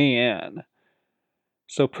pulled me in.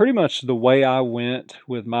 So pretty much the way I went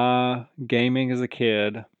with my gaming as a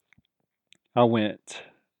kid, I went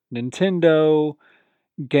Nintendo,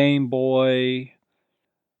 Game Boy,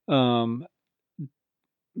 um,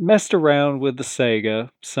 messed around with the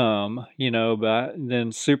Sega some, but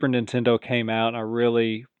then Super Nintendo came out and I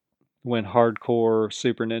really went hardcore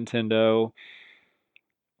Super Nintendo.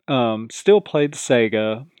 Still played the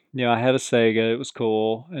Sega. I had a Sega. It was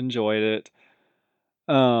cool. Enjoyed it.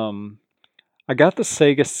 Um, I got the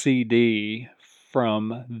Sega CD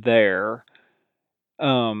from there.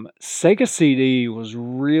 Sega CD was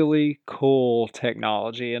really cool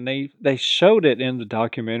technology, and they showed it in the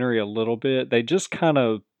documentary a little bit. They just kind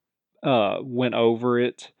of went over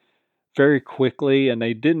it very quickly, and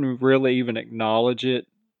they didn't really even acknowledge it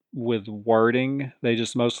with wording. They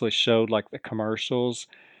just mostly showed like the commercials.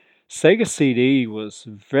 Sega CD was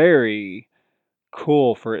very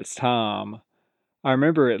cool for its time. I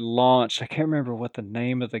remember it launched. I can't remember what the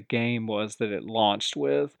name of the game was that it launched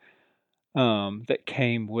with. That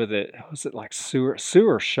came with it. Was it like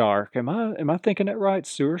Sewer Shark? Am I thinking it right?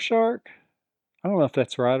 Sewer Shark? I don't know if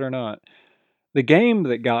that's right or not. The game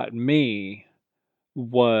that got me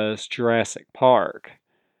was Jurassic Park.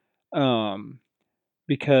 Um,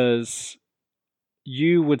 because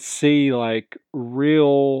you would see like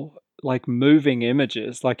real, like moving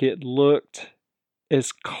images. Like it looked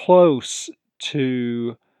as close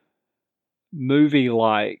to movie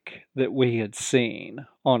like that we had seen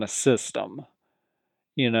on a system,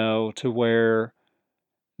 to where,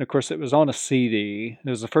 and of course, it was on a CD. It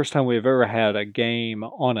was the first time we've ever had a game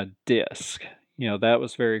on a disc. That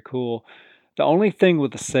was very cool. The only thing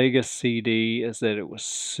with the Sega CD is that it was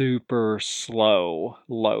super slow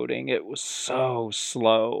loading. It was so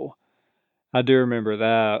slow. I do remember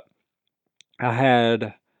that. I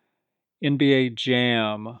had NBA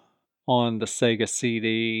Jam on the Sega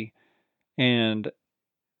CD, and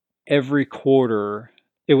every quarter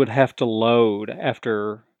it would have to load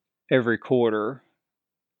after every quarter,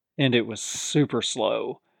 and it was super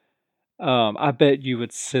slow. I bet you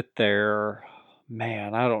would sit there,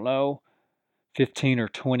 man, I don't know, 15 or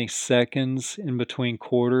 20 seconds in between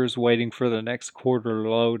quarters waiting for the next quarter to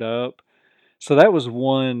load up. So that was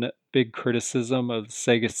one big criticism of the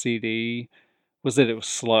Sega CD, was that it was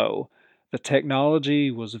slow. The technology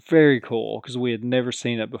was very cool because we had never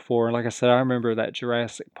seen it before. And like I said, I remember that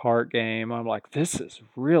Jurassic Park game. I'm like, this is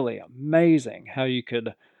really amazing how you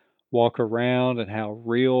could walk around and how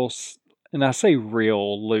real, and I say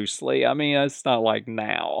real loosely. I mean, it's not like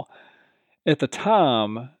now. At the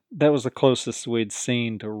time, that was the closest we'd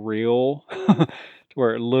seen to real, to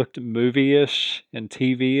where it looked movie-ish and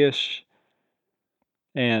TV-ish.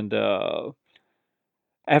 And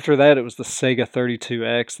after that, it was the Sega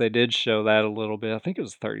 32X. They did show that a little bit. I think it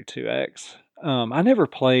was 32X. I never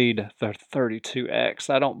played the 32X.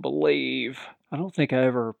 I don't believe. I don't think I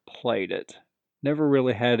ever played it. Never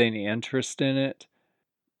really had any interest in it.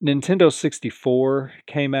 Nintendo 64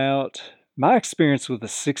 came out. My experience with the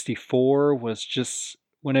 64 was just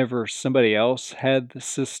whenever somebody else had the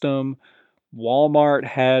system. Walmart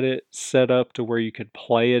had it set up to where you could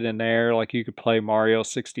play it in there, like you could play Mario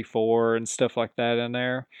 64 and stuff like that in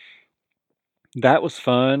there. That was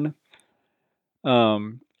fun.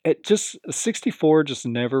 It just 64 just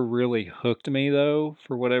never really hooked me though,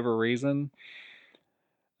 for whatever reason.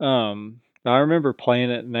 I remember playing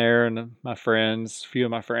it in there, and my friends, a few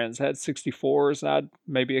of my friends had 64s, and I'd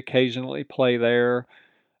maybe occasionally play there.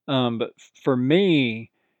 But for me,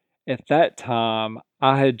 at that time,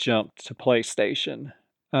 I had jumped to PlayStation.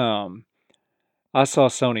 Um, I saw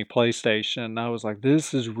Sony PlayStation, and I was like,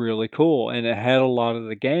 "This is really cool," and it had a lot of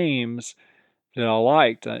the games that I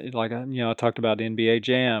liked. I talked about NBA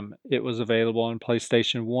Jam. It was available on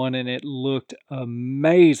PlayStation 1, and it looked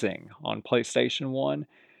amazing on PlayStation 1.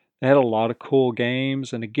 They had a lot of cool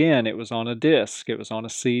games, and again, it was on a disc, it was on a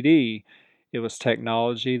CD. It was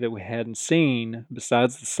technology that we hadn't seen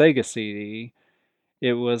besides the Sega CD.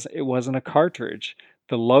 It wasn't a cartridge.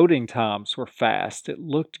 The loading times were fast. It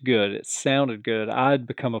looked good. It sounded good. I'd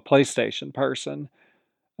become a PlayStation person.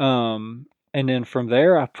 And then from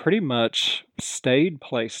there, I pretty much stayed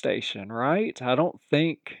PlayStation, right? I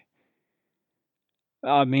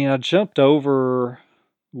mean, I jumped over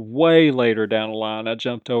way later down the line. I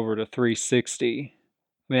jumped over to 360.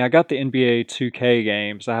 I mean, I got the NBA 2K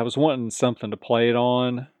games. I was wanting something to play it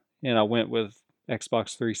on, and I went with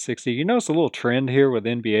Xbox 360. You notice a little trend here with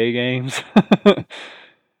NBA games.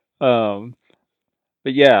 um,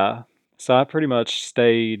 but yeah, so I pretty much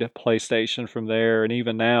stayed PlayStation from there, and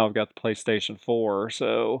even now I've got the PlayStation 4.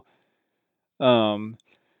 So, um,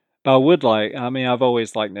 but I mean, I've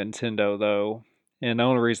always liked Nintendo though, and the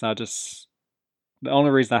only reason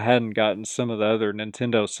I hadn't gotten some of the other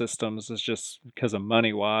Nintendo systems is just because of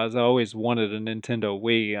money wise. I always wanted a Nintendo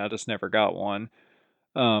Wii. I just never got one.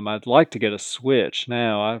 I'd like to get a Switch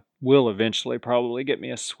now. I will eventually probably get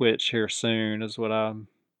me a Switch here soon, is what I'm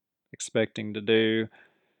expecting to do.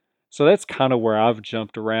 So that's kind of where I've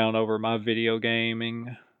jumped around over my video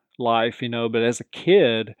gaming life, But as a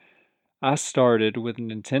kid, I started with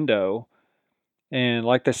Nintendo. And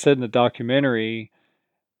like they said in the documentary,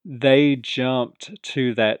 they jumped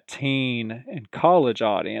to that teen and college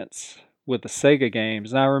audience with the Sega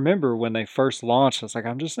games. And I remember when they first launched, I was like,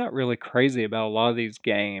 I'm just not really crazy about a lot of these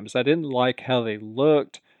games. I didn't like how they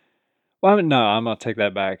looked. Well, I mean, no, I'm going to take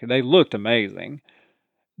that back. They looked amazing.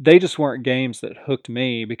 They just weren't games that hooked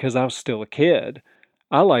me because I was still a kid.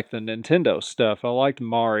 I liked the Nintendo stuff. I liked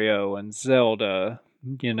Mario and Zelda,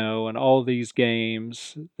 and all these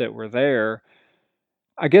games that were there.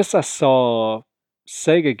 I guess I saw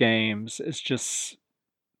Sega games as just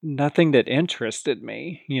nothing that interested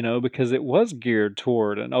me, because it was geared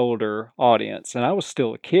toward an older audience, and I was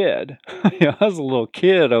still a kid. I was a little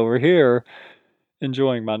kid over here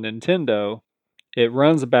enjoying my Nintendo. It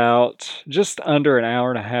runs about just under an hour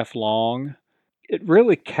and a half long. It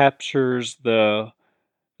really captures the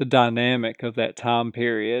dynamic of that time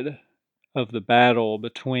period of the battle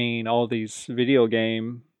between all these video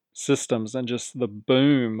game systems and just the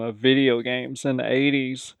boom of video games in the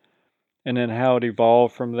 80s, and then how it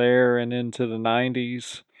evolved from there and into the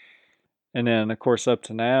 90s, and then of course up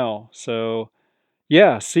to now. So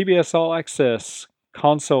yeah, CBS All Access,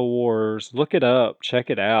 Console Wars, look it up, check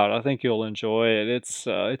it out. I think you'll enjoy it.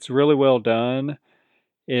 It's really well done.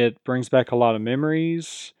 It brings back a lot of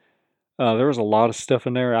memories. There was a lot of stuff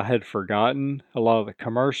in there I had forgotten, a lot of the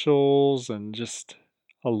commercials and just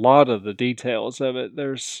a lot of the details of it.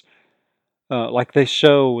 There's like they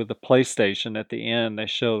show with the PlayStation at the end, they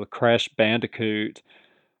show the Crash Bandicoot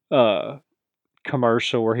uh,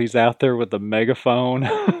 commercial where he's out there with the megaphone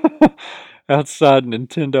outside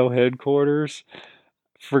Nintendo headquarters.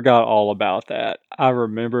 Forgot all about that. I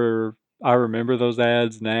remember those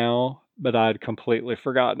ads now, but I'd completely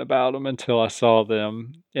forgotten about them until I saw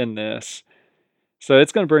them in this. So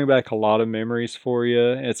it's going to bring back a lot of memories for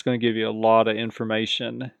you. It's going to give you a lot of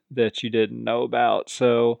information that you didn't know about.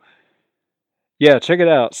 So yeah, check it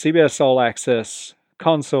out. CBS All Access,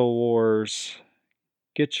 Console Wars.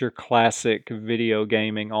 Get your classic video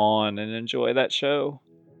gaming on and enjoy that show.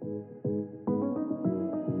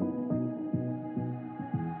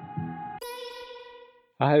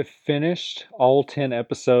 I have finished all 10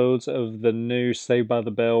 episodes of the new Saved by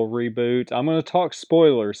the Bell reboot. I'm going to talk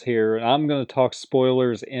spoilers here, and I'm going to talk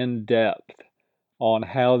spoilers in depth on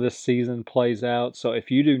how this season plays out. So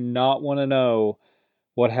if you do not want to know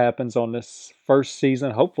what happens on this first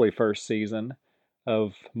season, hopefully first season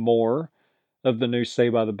of more of the new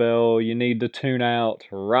Saved by the Bell, you need to tune out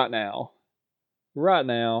right now. Right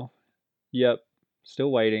now. Yep.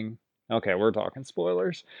 Still waiting. Okay, we're talking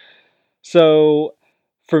spoilers. So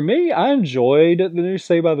for me, I enjoyed the new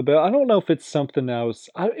Saved by the Bell. I don't know if it's something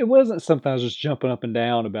it wasn't something I was just jumping up and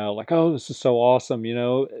down about, like, oh, this is so awesome,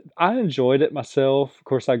 I enjoyed it myself. Of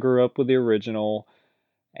course, I grew up with the original,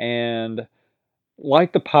 and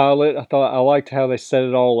Like the pilot, I liked how they set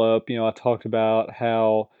it all up. I talked about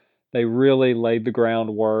how they really laid the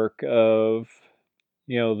groundwork of,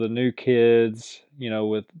 the new kids,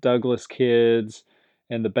 with Douglas kids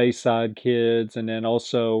and the Bayside kids, and then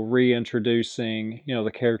also reintroducing,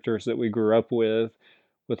 the characters that we grew up with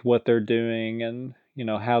what they're doing and,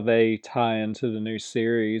 how they tie into the new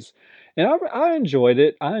series. And I enjoyed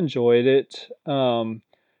it. I enjoyed it.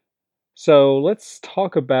 So let's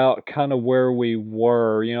talk about kind of where we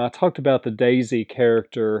were. I talked about the Daisy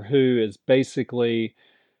character who is basically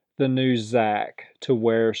the new Zach, to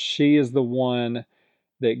where she is the one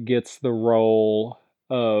that gets the role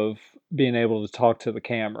of being able to talk to the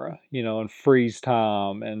camera, and freeze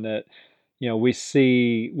time, and that we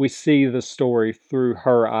see the story through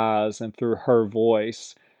her eyes and through her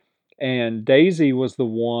voice. And Daisy was the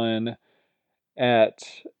one at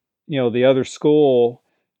the other school,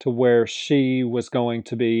 to where she was going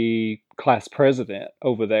to be class president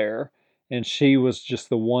over there, and she was just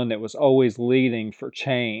the one that was always leading for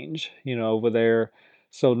change, over there.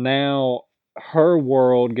 So now her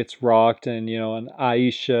world gets rocked, and and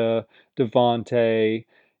Aisha, Devonte,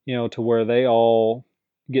 to where they all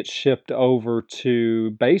get shipped over to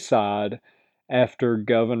Bayside after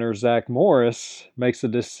Governor Zach Morris makes a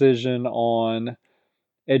decision on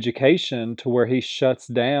education, to where he shuts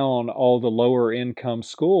down all the lower income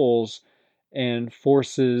schools and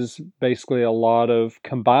forces basically a lot of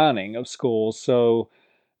combining of schools. So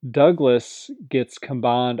Douglas gets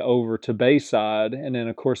combined over to Bayside, and then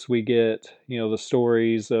of course we get, the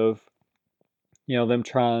stories of, them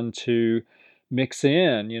trying to mix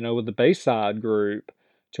in, with the Bayside group,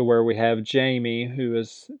 to where we have Jamie, who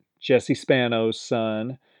is Jesse Spano's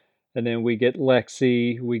son, and then we get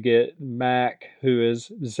Lexi, we get Mac, who is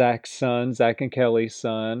Zach's son, Zach and Kelly's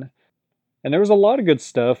son. And there was a lot of good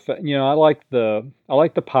stuff. I liked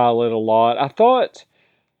the pilot a lot. I thought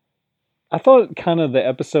kind of the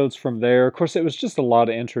episodes from there, of course it was just a lot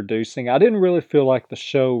of introducing. I didn't really feel like the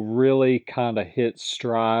show really kind of hit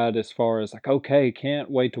stride as far as like, okay, can't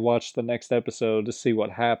wait to watch the next episode to see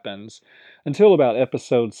what happens, until about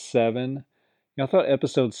episode 7. I thought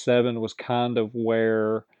episode 7 was kind of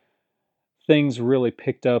where things really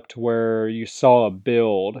picked up, to where you saw a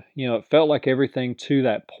build. It felt like everything to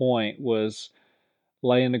that point was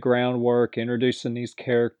laying the groundwork, introducing these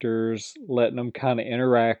characters, letting them kind of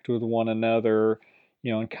interact with one another,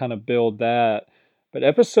 and kind of build that. But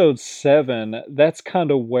episode 7, that's kind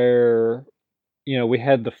of where, we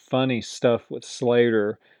had the funny stuff with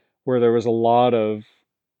Slater, where there was a lot of,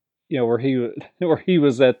 where where he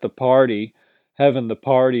was at the party, having the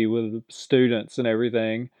party with the students and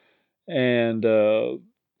everything, and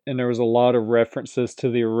there was a lot of references to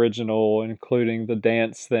the original, including the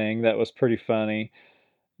dance thing. That was pretty funny.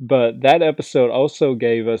 But that episode also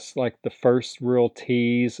gave us like the first real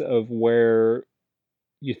tease of where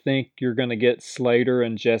you think you're going to get Slater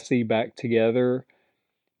and Jesse back together,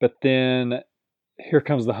 but then here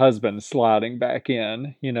comes the husband sliding back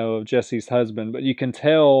in, of Jesse's husband. But you can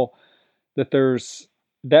tell that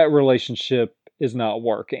that relationship is not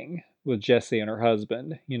working with Jesse and her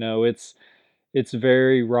husband. It's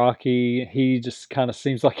very rocky. He just kind of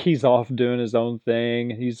seems like he's off doing his own thing.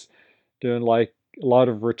 He's doing like a lot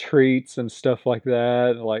of retreats and stuff like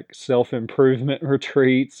that, like self-improvement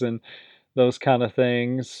retreats and those kind of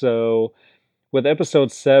things. So with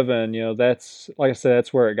episode 7, that's like I said,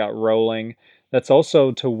 that's where it got rolling. That's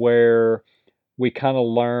also to where we kind of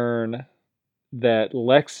learn that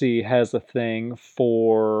Lexi has a thing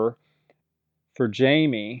for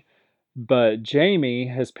Jamie, but Jamie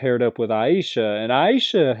has paired up with Aisha, and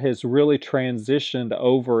Aisha has really transitioned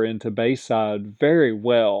over into Bayside very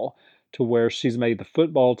well, to where she's made the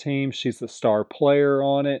football team, she's the star player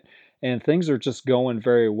on it, and things are just going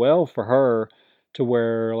very well for her, to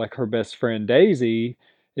where like her best friend Daisy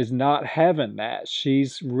is not having that.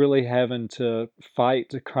 She's really having to fight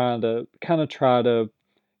to kind of try to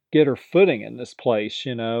get her footing in this place.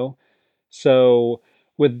 So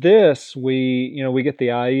with this, we get the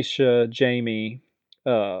Aisha Jamie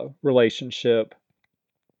relationship.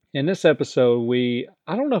 In this episode,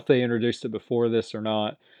 I don't know if they introduced it before this or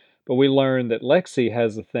not, but we learned that Lexi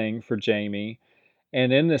has a thing for Jamie.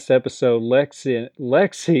 And in this episode,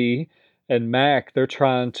 Lexi and Mac, they're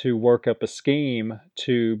trying to work up a scheme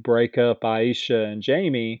to break up Aisha and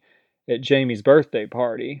Jamie at Jamie's birthday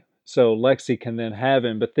party, so Lexi can then have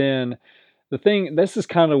him. But then this is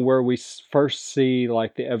kind of where we first see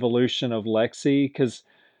like the evolution of Lexi, because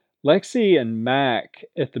Lexi and Mac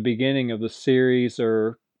at the beginning of the series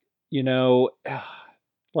are,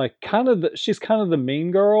 like kind of she's kind of the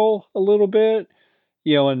mean girl a little bit,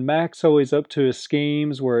 And Mac's always up to his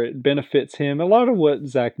schemes where it benefits him. A lot of what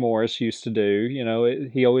Zach Morris used to do,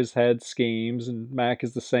 he always had schemes, and Mac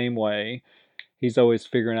is the same way. He's always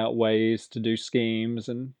figuring out ways to do schemes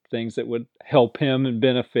and things that would help him and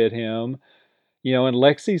benefit him. And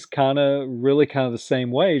Lexi's really kind of the same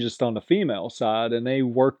way, just on the female side, and they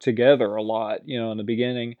work together a lot, in the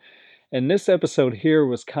beginning. And this episode here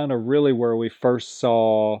was kind of really where we first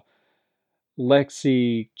saw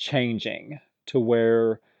Lexi changing to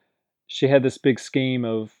where she had this big scheme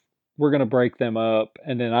of, we're going to break them up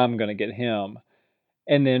and then I'm going to get him.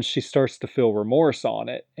 And then she starts to feel remorse on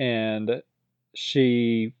it, and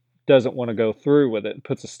she doesn't want to go through with it and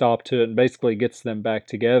puts a stop to it and basically gets them back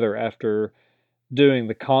together after doing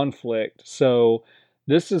the conflict. So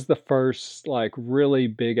this is the first like really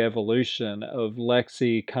big evolution of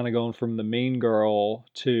Lexi kind of going from the mean girl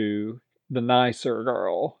to the nicer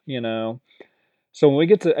girl. So when we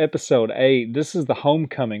get to episode 8, this is the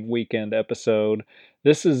homecoming weekend episode.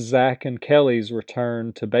 This is Zach and Kelly's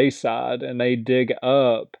return to Bayside, and they dig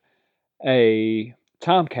up a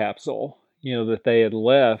time capsule, that they had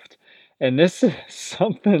left. And this is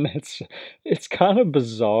something it's kind of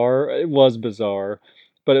bizarre. It was bizarre,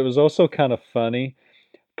 but it was also kind of funny.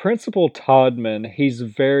 Principal Toddman, he's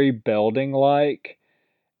very Belding like,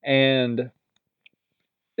 and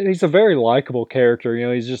he's a very likable character.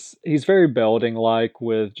 He's very Belding like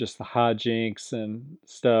with just the hijinks and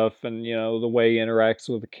stuff, and the way he interacts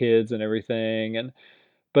with the kids and everything. And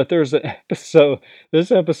but there's an episode,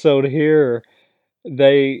 this episode here,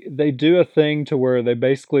 they do a thing to where they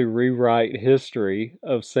basically rewrite history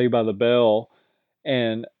of Saved by the Bell,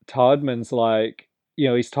 and Toddman's like,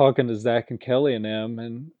 he's talking to Zach and Kelly and them,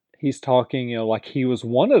 and he's talking, like he was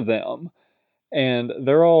one of them, and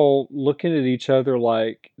they're all looking at each other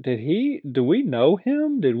like, do we know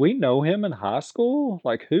him? Did we know him in high school?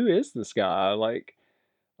 Like, who is this guy? Like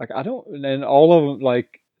I don't, and all of them,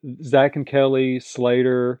 like Zach and Kelly,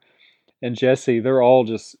 Slater, and Jesse, they're all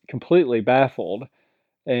just completely baffled,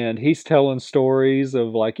 and he's telling stories of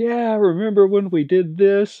like, yeah, I remember when we did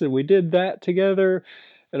this and we did that together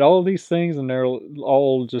and all these things, and they're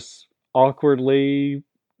all just awkwardly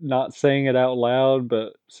not saying it out loud,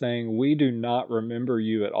 but saying, we do not remember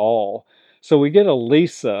you at all. So we get a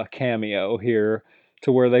Lisa cameo here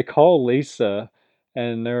to where they call Lisa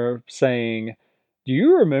and they're saying, do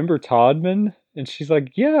you remember Toddman? And she's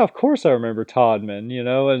like, yeah, of course I remember Toddman,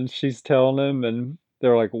 and she's telling him, and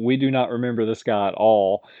they're like, we do not remember this guy at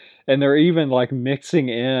all. And they're even like mixing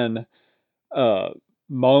in uh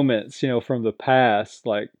moments, from the past,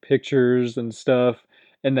 like pictures and stuff.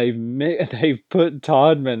 And they've put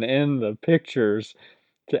Toddman in the pictures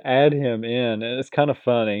to add him in, and it's kind of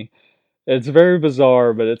funny. It's very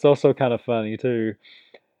bizarre, but it's also kind of funny too.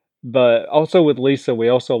 But also with Lisa, we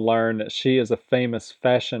also learn that she is a famous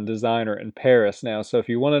fashion designer in Paris now. So if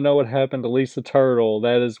you want to know what happened to Lisa Turtle,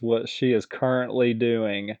 that is what she is currently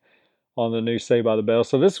doing on the new Saved by the Bell.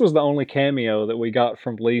 So this was the only cameo that we got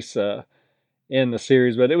from Lisa in the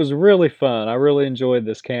series, but it was really fun. I really enjoyed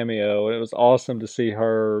this cameo. It was awesome to see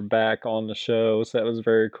her back on the show. So that was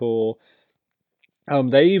very cool.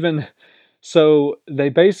 They even, so they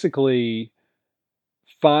basically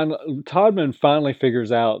Toddman finally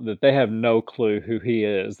figures out that they have no clue who he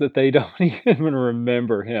is, that they don't even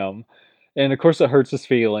remember him. And of course, it hurts his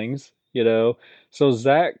feelings. So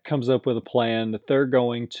Zach comes up with a plan that they're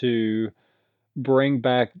going to bring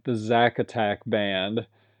back the Zack Attack band,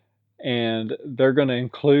 and they're going to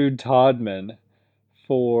include Toddman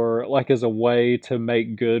for like as a way to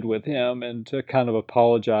make good with him and to kind of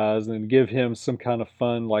apologize and give him some kind of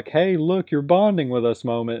fun, like, hey, look, you're bonding with us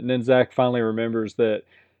moment. And then Zach finally remembers that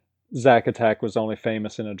Zack Attack was only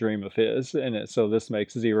famous in a dream of his, and so this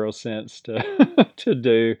makes zero sense to to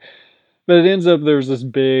do. But it ends up there's this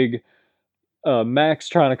big Max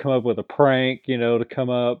trying to come up with a prank, to come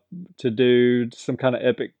up to do some kind of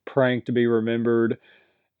epic prank to be remembered,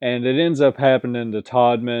 and it ends up happening to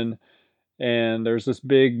Toddman. And there's this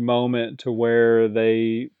big moment to where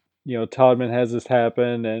Toddman has this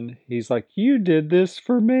happen, and he's like, you did this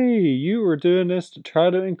for me, you were doing this to try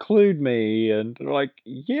to include me. And they're like,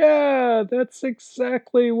 yeah, that's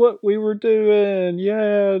exactly what we were doing,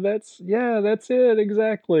 yeah, that's it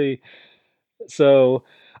exactly. So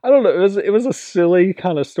I don't know, it was a silly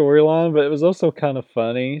kind of storyline, but it was also kind of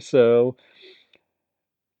funny.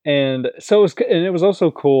 And it was also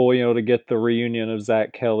cool, to get the reunion of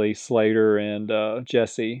Zach, Kelly, Slater, and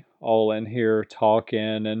Jesse all in here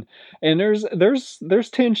talking, and there's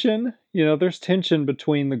tension, there's tension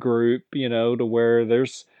between the group, to where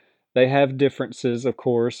they have differences, of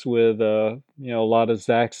course, with a lot of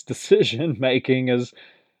Zach's decision making,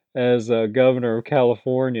 as governor of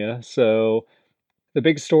California. So the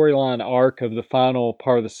big storyline arc of the final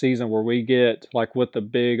part of the season, where we get like what the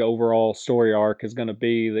big overall story arc is going to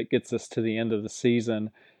be that gets us to the end of the season,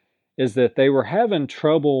 is that they were having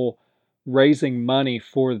trouble raising money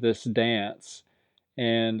for this dance.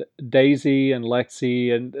 And Daisy and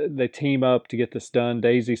Lexi, and they team up to get this done.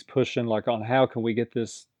 Daisy's pushing like on how can we get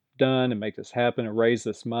this done and make this happen and raise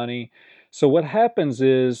this money. So what happens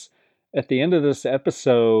is at the end of this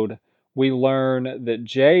episode, we learn that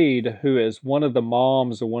Jade, who is one of the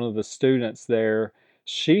moms of one of the students there,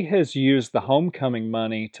 she has used the homecoming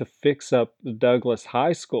money to fix up the Douglas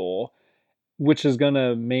High School, which is going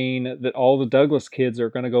to mean that all the Douglas kids are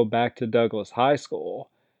going to go back to Douglas High School,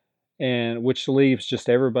 and which leaves just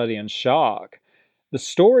everybody in shock. The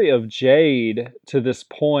story of Jade to this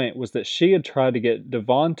point was that she had tried to get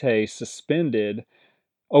Devontae suspended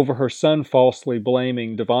over her son falsely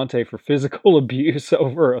blaming Devontae for physical abuse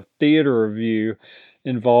over a theater review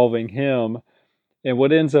involving him. And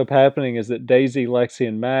what ends up happening is that Daisy, Lexi,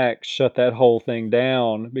 and Mac shut that whole thing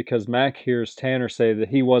down because Mac hears Tanner say that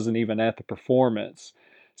he wasn't even at the performance.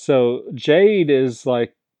 So Jade is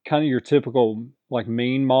like kind of your typical like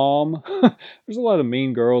mean mom. There's a lot of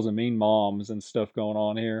mean girls and mean moms and stuff going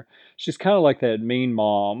on here. She's kind of like that mean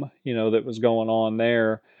mom, that was going on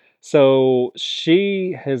there. So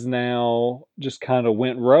she has now just kind of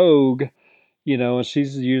went rogue, and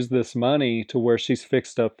she's used this money to where she's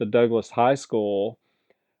fixed up the Douglas High School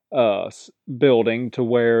building to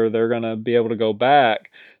where they're going to be able to go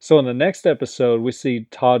back. So in the next episode, we see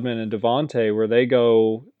Todman and Devontae where they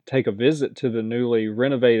go take a visit to the newly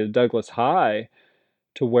renovated Douglas High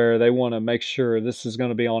to where they want to make sure this is going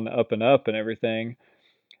to be on the up and up and everything.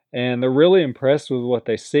 And they're really impressed with what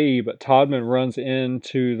they see, but Todman runs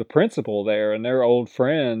into the principal there and they're old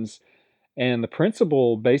friends. And the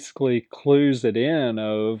principal basically clues it in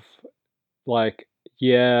of like,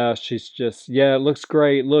 yeah, she's just, yeah, it looks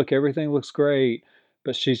great. Look, everything looks great.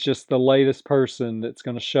 But she's just the latest person that's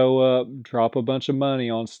going to show up, drop a bunch of money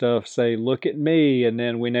on stuff, say, look at me. And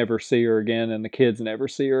then we never see her again. And the kids never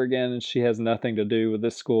see her again. And she has nothing to do with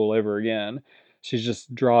this school ever again. She's just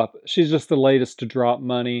the latest to drop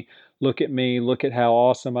money. Look at me. Look at how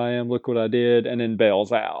awesome I am. Look what I did. And then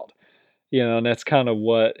bails out. And that's kind of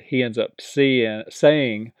what he ends up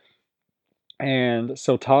saying. And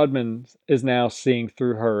so Todman is now seeing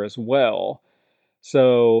through her as well.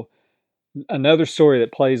 So another story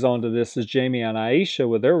that plays onto this is Jamie and Aisha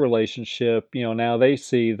with their relationship. Now they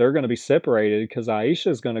see they're going to be separated because Aisha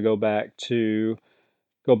is going to go back to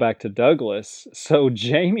Douglas. So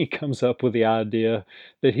Jamie comes up with the idea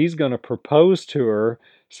that he's going to propose to her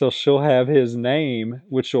so she'll have his name,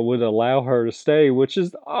 which would allow her to stay, which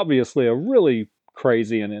is obviously a really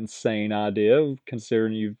crazy and insane idea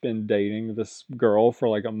considering you've been dating this girl for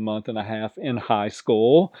like a month and a half in high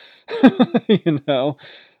school. you know.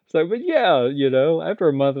 So, but yeah, after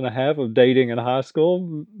a month and a half of dating in high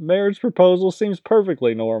school, marriage proposal seems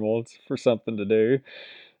perfectly normal for something to do.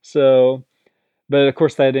 So, but of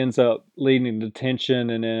course that ends up leading to tension,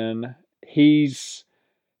 and then he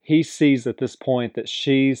sees at this point that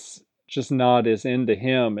she's just not as into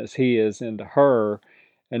him as he is into her,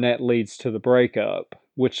 and that leads to the breakup,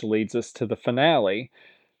 which leads us to the finale.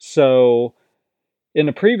 So in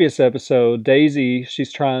the previous episode, Daisy,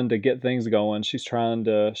 she's trying to get things going. She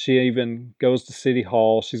even goes to City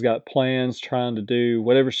Hall. She's got plans trying to do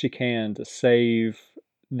whatever she can to save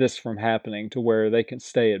this from happening to where they can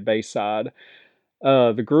stay at Bayside.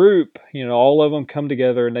 The group, all of them come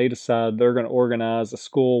together and they decide they're going to organize a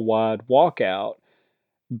school-wide walkout,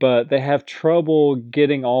 but they have trouble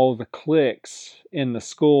getting all the cliques in the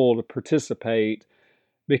school to participate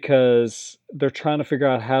because they're trying to figure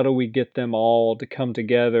out how do we get them all to come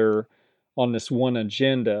together on this one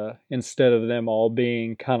agenda instead of them all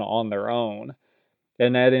being kind of on their own.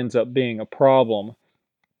 And that ends up being a problem.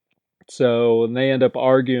 So they end up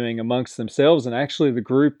arguing amongst themselves, and actually the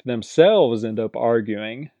group themselves end up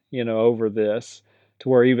arguing, over this, to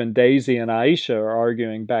where even Daisy and Aisha are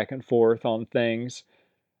arguing back and forth on things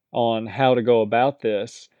on how to go about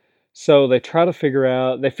this. So they figure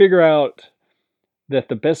out that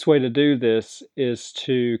the best way to do this is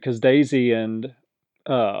because Daisy and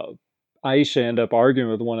uh, Aisha end up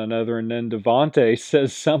arguing with one another, and then Devontae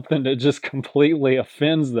says something that just completely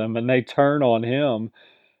offends them, and they turn on him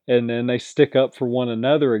and then they stick up for one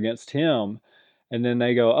another against him. And then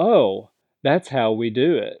they go, oh, that's how we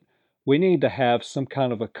do it. We need to have some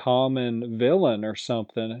kind of a common villain or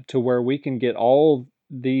something to where we can get all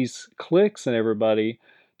these cliques and everybody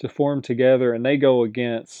to form together and they go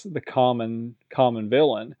against the common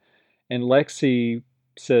villain. And Lexi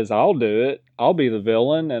says, I'll do it. I'll be the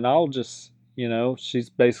villain and I'll just, she's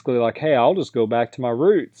basically like, hey, I'll just go back to my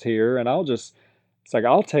roots here and it's like,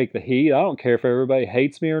 I'll take the heat. I don't care if everybody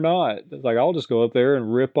hates me or not. It's like, I'll just go up there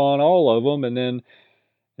and rip on all of them and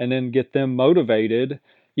then get them motivated.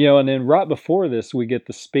 And then right before this, we get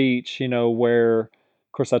the speech, where,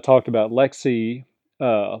 of course, I talked about Lexi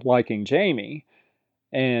liking Jamie.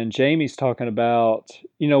 And Jamie's talking about,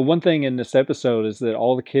 one thing in this episode is that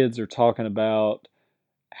all the kids are talking about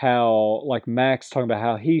how, like, Max talking about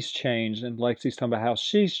how he's changed, and Lexi's talking about how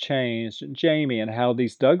she's changed, and Jamie, and how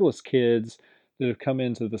these Douglas kids that have come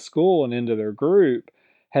into the school and into their group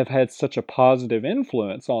have had such a positive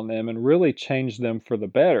influence on them and really changed them for the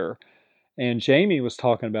better. And Jamie was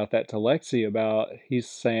talking about that to Lexi about, he's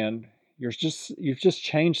saying, you've just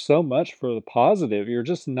changed so much for the positive. You're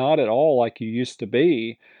just not at all like you used to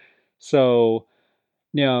be. So,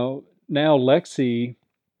 now Lexi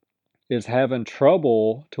is having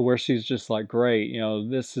trouble to where she's just like, great,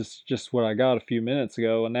 this is just what I got a few minutes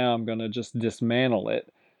ago, and now I'm going to just dismantle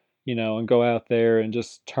it, and go out there and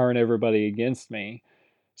just turn everybody against me.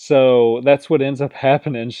 So that's what ends up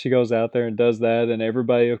happening. She goes out there and does that, and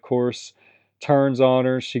everybody, of course, turns on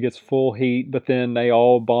her. She gets full heat, but then they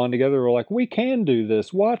all bond together. We're like, we can do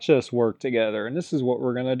this. Watch us work together, and this is what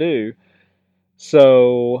we're going to do.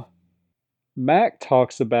 So Mac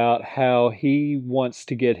talks about how he wants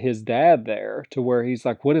to get his dad there to where he's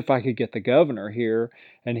like, what if I could get the governor here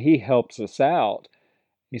and he helps us out?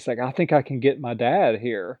 He's like, I think I can get my dad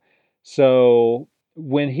here. So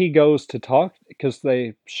when he goes to talk, because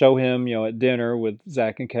they show him, at dinner with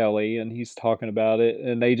Zach and Kelly, and he's talking about it,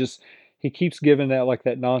 and he keeps giving that like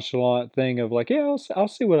that nonchalant thing of like, yeah, I'll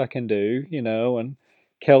see what I can do, and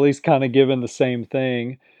Kelly's kind of giving the same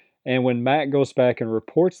thing. And when Matt goes back and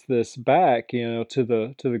reports this back, to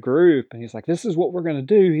the group, and he's like, this is what we're going to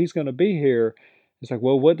do. He's going to be here. It's like,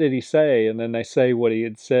 well, what did he say? And then they say what he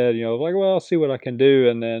had said, like, well, I'll see what I can do.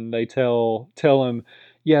 And then they tell him,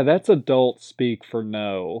 yeah, that's adult speak for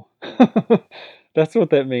no. That's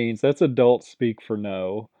what that means. That's adult speak for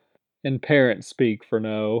no. And parent speak for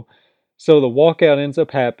no. So the walkout ends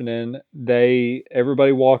up happening.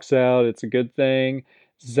 Everybody walks out. It's a good thing.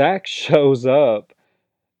 Zach shows up,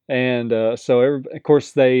 and of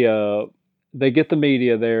course they get the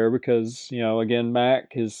media there because again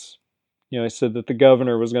Mac is he said that the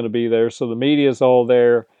governor was going to be there, so the media's all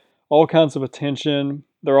there, all kinds of attention.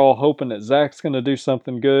 They're all hoping that Zach's going to do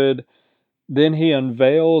something good. Then he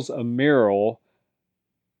unveils a mural,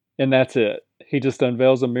 and that's it. He just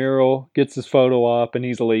unveils a mural, gets his photo op, and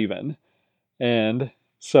he's leaving. And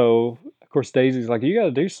so, of course, Daisy's like, "You got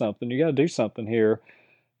to do something. You got to do something here."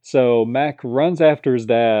 So Mac runs after his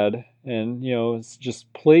dad and,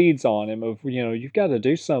 just pleads on him of, you've got to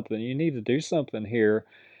do something. You need to do something here.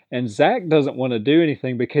 And Zach doesn't want to do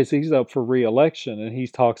anything because he's up for re-election. And he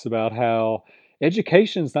talks about how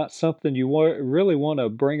education's not something you really want to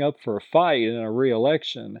bring up for a fight in a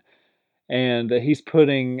re-election. And that he's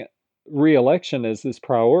putting re-election as his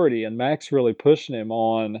priority. And Mac's really pushing him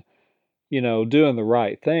on, doing the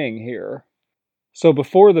right thing here. So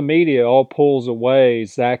before the media all pulls away,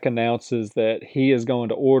 Zach announces that he is going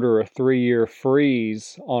to order a 3-year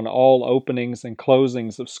freeze on all openings and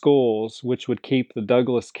closings of schools, which would keep the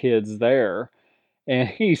Douglas kids there. And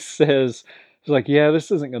he says, he's like, yeah,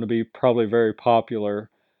 this isn't going to be probably very popular,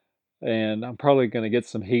 and I'm probably going to get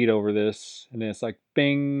some heat over this. And then it's like,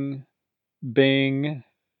 bing, bing,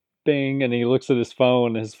 bing, and he looks at his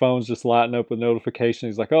phone, and his phone's just lighting up with notifications.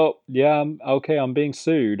 He's like, oh, yeah, I'm okay, I'm being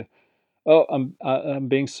sued. Oh, I'm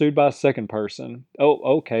being sued by a second person.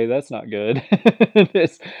 Oh, okay, that's not good.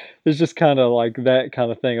 It's just kind of like that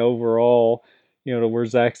kind of thing overall, to where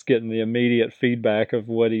Zach's getting the immediate feedback of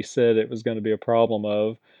what he said it was going to be a problem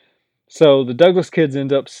of. So the Douglas kids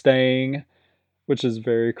end up staying, which is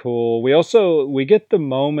very cool. We get the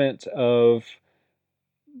moment of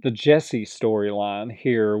the Jessie storyline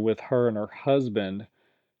here with her and her husband,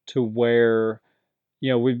 to where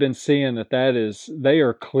we've been seeing that they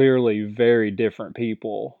are clearly very different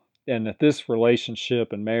people, and that this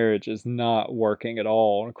relationship and marriage is not working at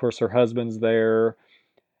all. And of course, her husband's there,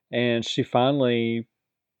 and she finally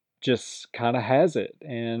just kind of has it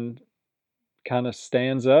and kind of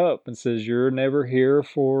stands up and says, you're never here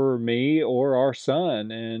for me or our son,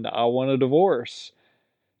 and I want a divorce.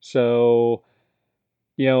 So,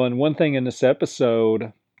 and one thing in this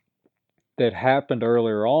episode that happened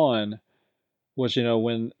earlier on was,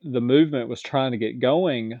 when the movement was trying to get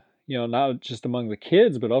going, not just among the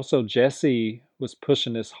kids, but also Jesse was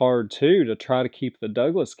pushing this hard too to try to keep the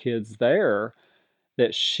Douglas kids there,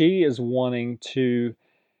 that she is wanting to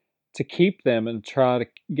to keep them and try to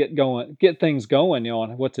get things going,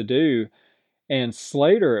 on what to do. And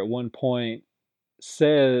Slater at one point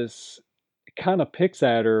says, kind of picks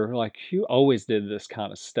at her like, you always did this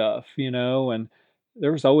kind of stuff, and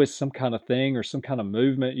there was always some kind of thing or some kind of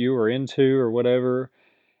movement you were into or whatever.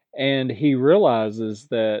 And he realizes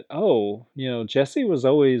that, oh, Jesse was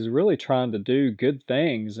always really trying to do good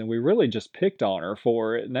things, and we really just picked on her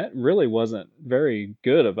for it, and that really wasn't very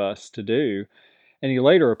good of us to do. And he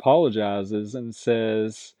later apologizes and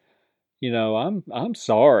says, I'm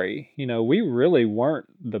sorry. We really weren't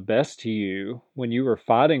the best to you when you were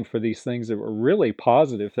fighting for these things that were really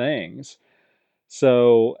positive things.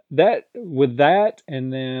 So that,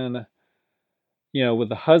 and then, with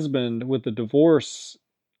the husband, with the divorce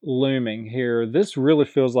looming here, this really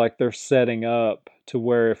feels like they're setting up to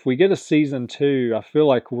where if we get a season two, I feel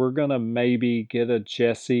like we're gonna maybe get a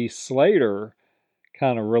Jesse Slater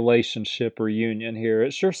kind of relationship reunion here.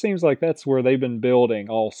 It sure seems like that's where they've been building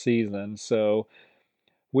all season. So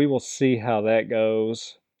we will see how that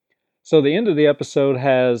goes. So the end of the episode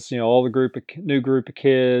has, all the new group of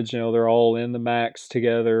kids, they're all in the Max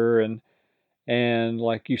together, and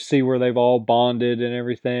like you see where they've all bonded and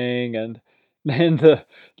everything. And then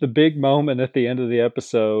the big moment at the end of the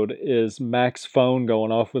episode is Mac's phone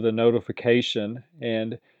going off with a notification,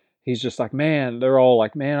 and he's just like, man, they're all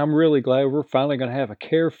like, man, I'm really glad we're finally going to have a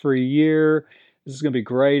carefree year. This is going to be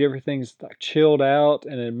great. Everything's like chilled out.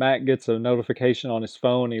 And then Mac gets a notification on his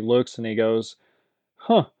phone. He looks and he goes,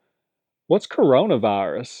 huh, what's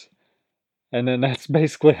coronavirus? And then that's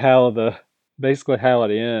basically how it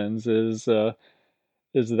ends is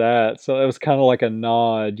that. So it was kind of like a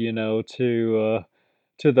nod, to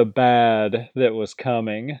the bad that was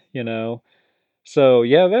coming. So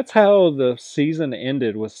yeah, that's how the season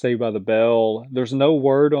ended with Saved by the Bell. There's no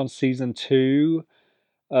word on season two.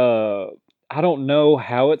 Uh, I don't know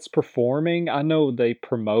how it's performing. I know they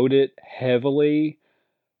promote it heavily.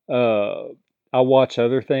 Uh, I watch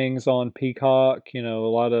other things on Peacock, a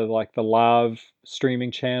lot of like the live streaming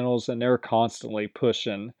channels, and they're constantly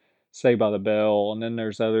pushing Saved by the Bell. And then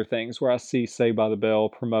there's other things where I see Saved by the Bell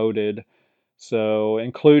promoted. So,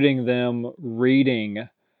 including them reading,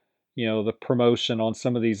 the promotion on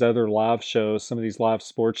some of these other live shows, some of these live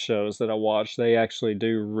sports shows that I watch, they actually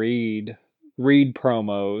do read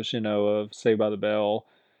promos, of Saved by the Bell.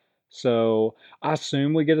 So, I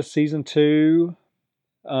assume we get a season two.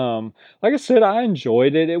 Like I said, I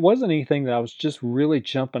enjoyed it. It wasn't anything that I was just really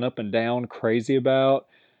jumping up and down crazy about,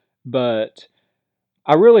 but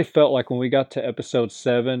I really felt like when we got to episode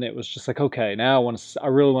 7, it was just like, okay, now I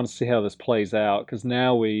really want to see how this plays out, because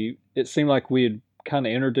now it seemed like we had kind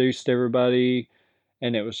of introduced everybody,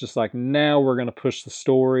 and it was just like, now we're going to push the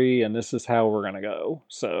story, and this is how we're going to go.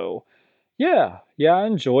 So, yeah, I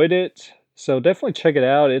enjoyed it. So definitely check it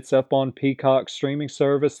out. It's up on Peacock streaming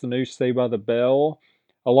service, the new Saved by the Bell,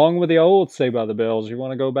 along with the old Saved by the Bells. You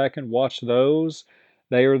want to go back and watch those?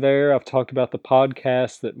 They are there. I've talked about the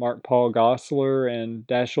podcast that Mark Paul Gosselaar and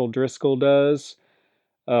Dashiell Driscoll does,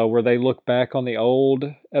 where they look back on the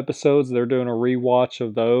old episodes. They're doing a rewatch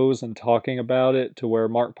of those and talking about it, to where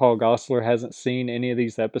Mark Paul Gosselaar hasn't seen any of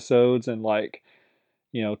these episodes in like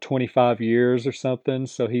 25 years or something.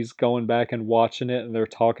 So he's going back and watching it, and they're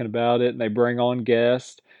talking about it, and they bring on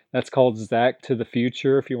guests. That's called Zach to the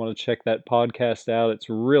Future. If you want to check that podcast out, it's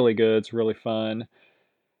really good. It's really fun.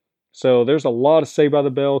 So there's a lot of Saved by the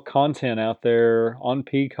Bell content out there on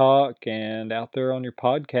Peacock and out there on your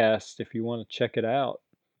podcast if you want to check it out.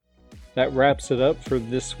 That wraps it up for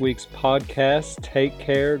this week's podcast. Take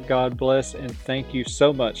care, God bless, and thank you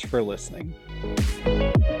so much for listening.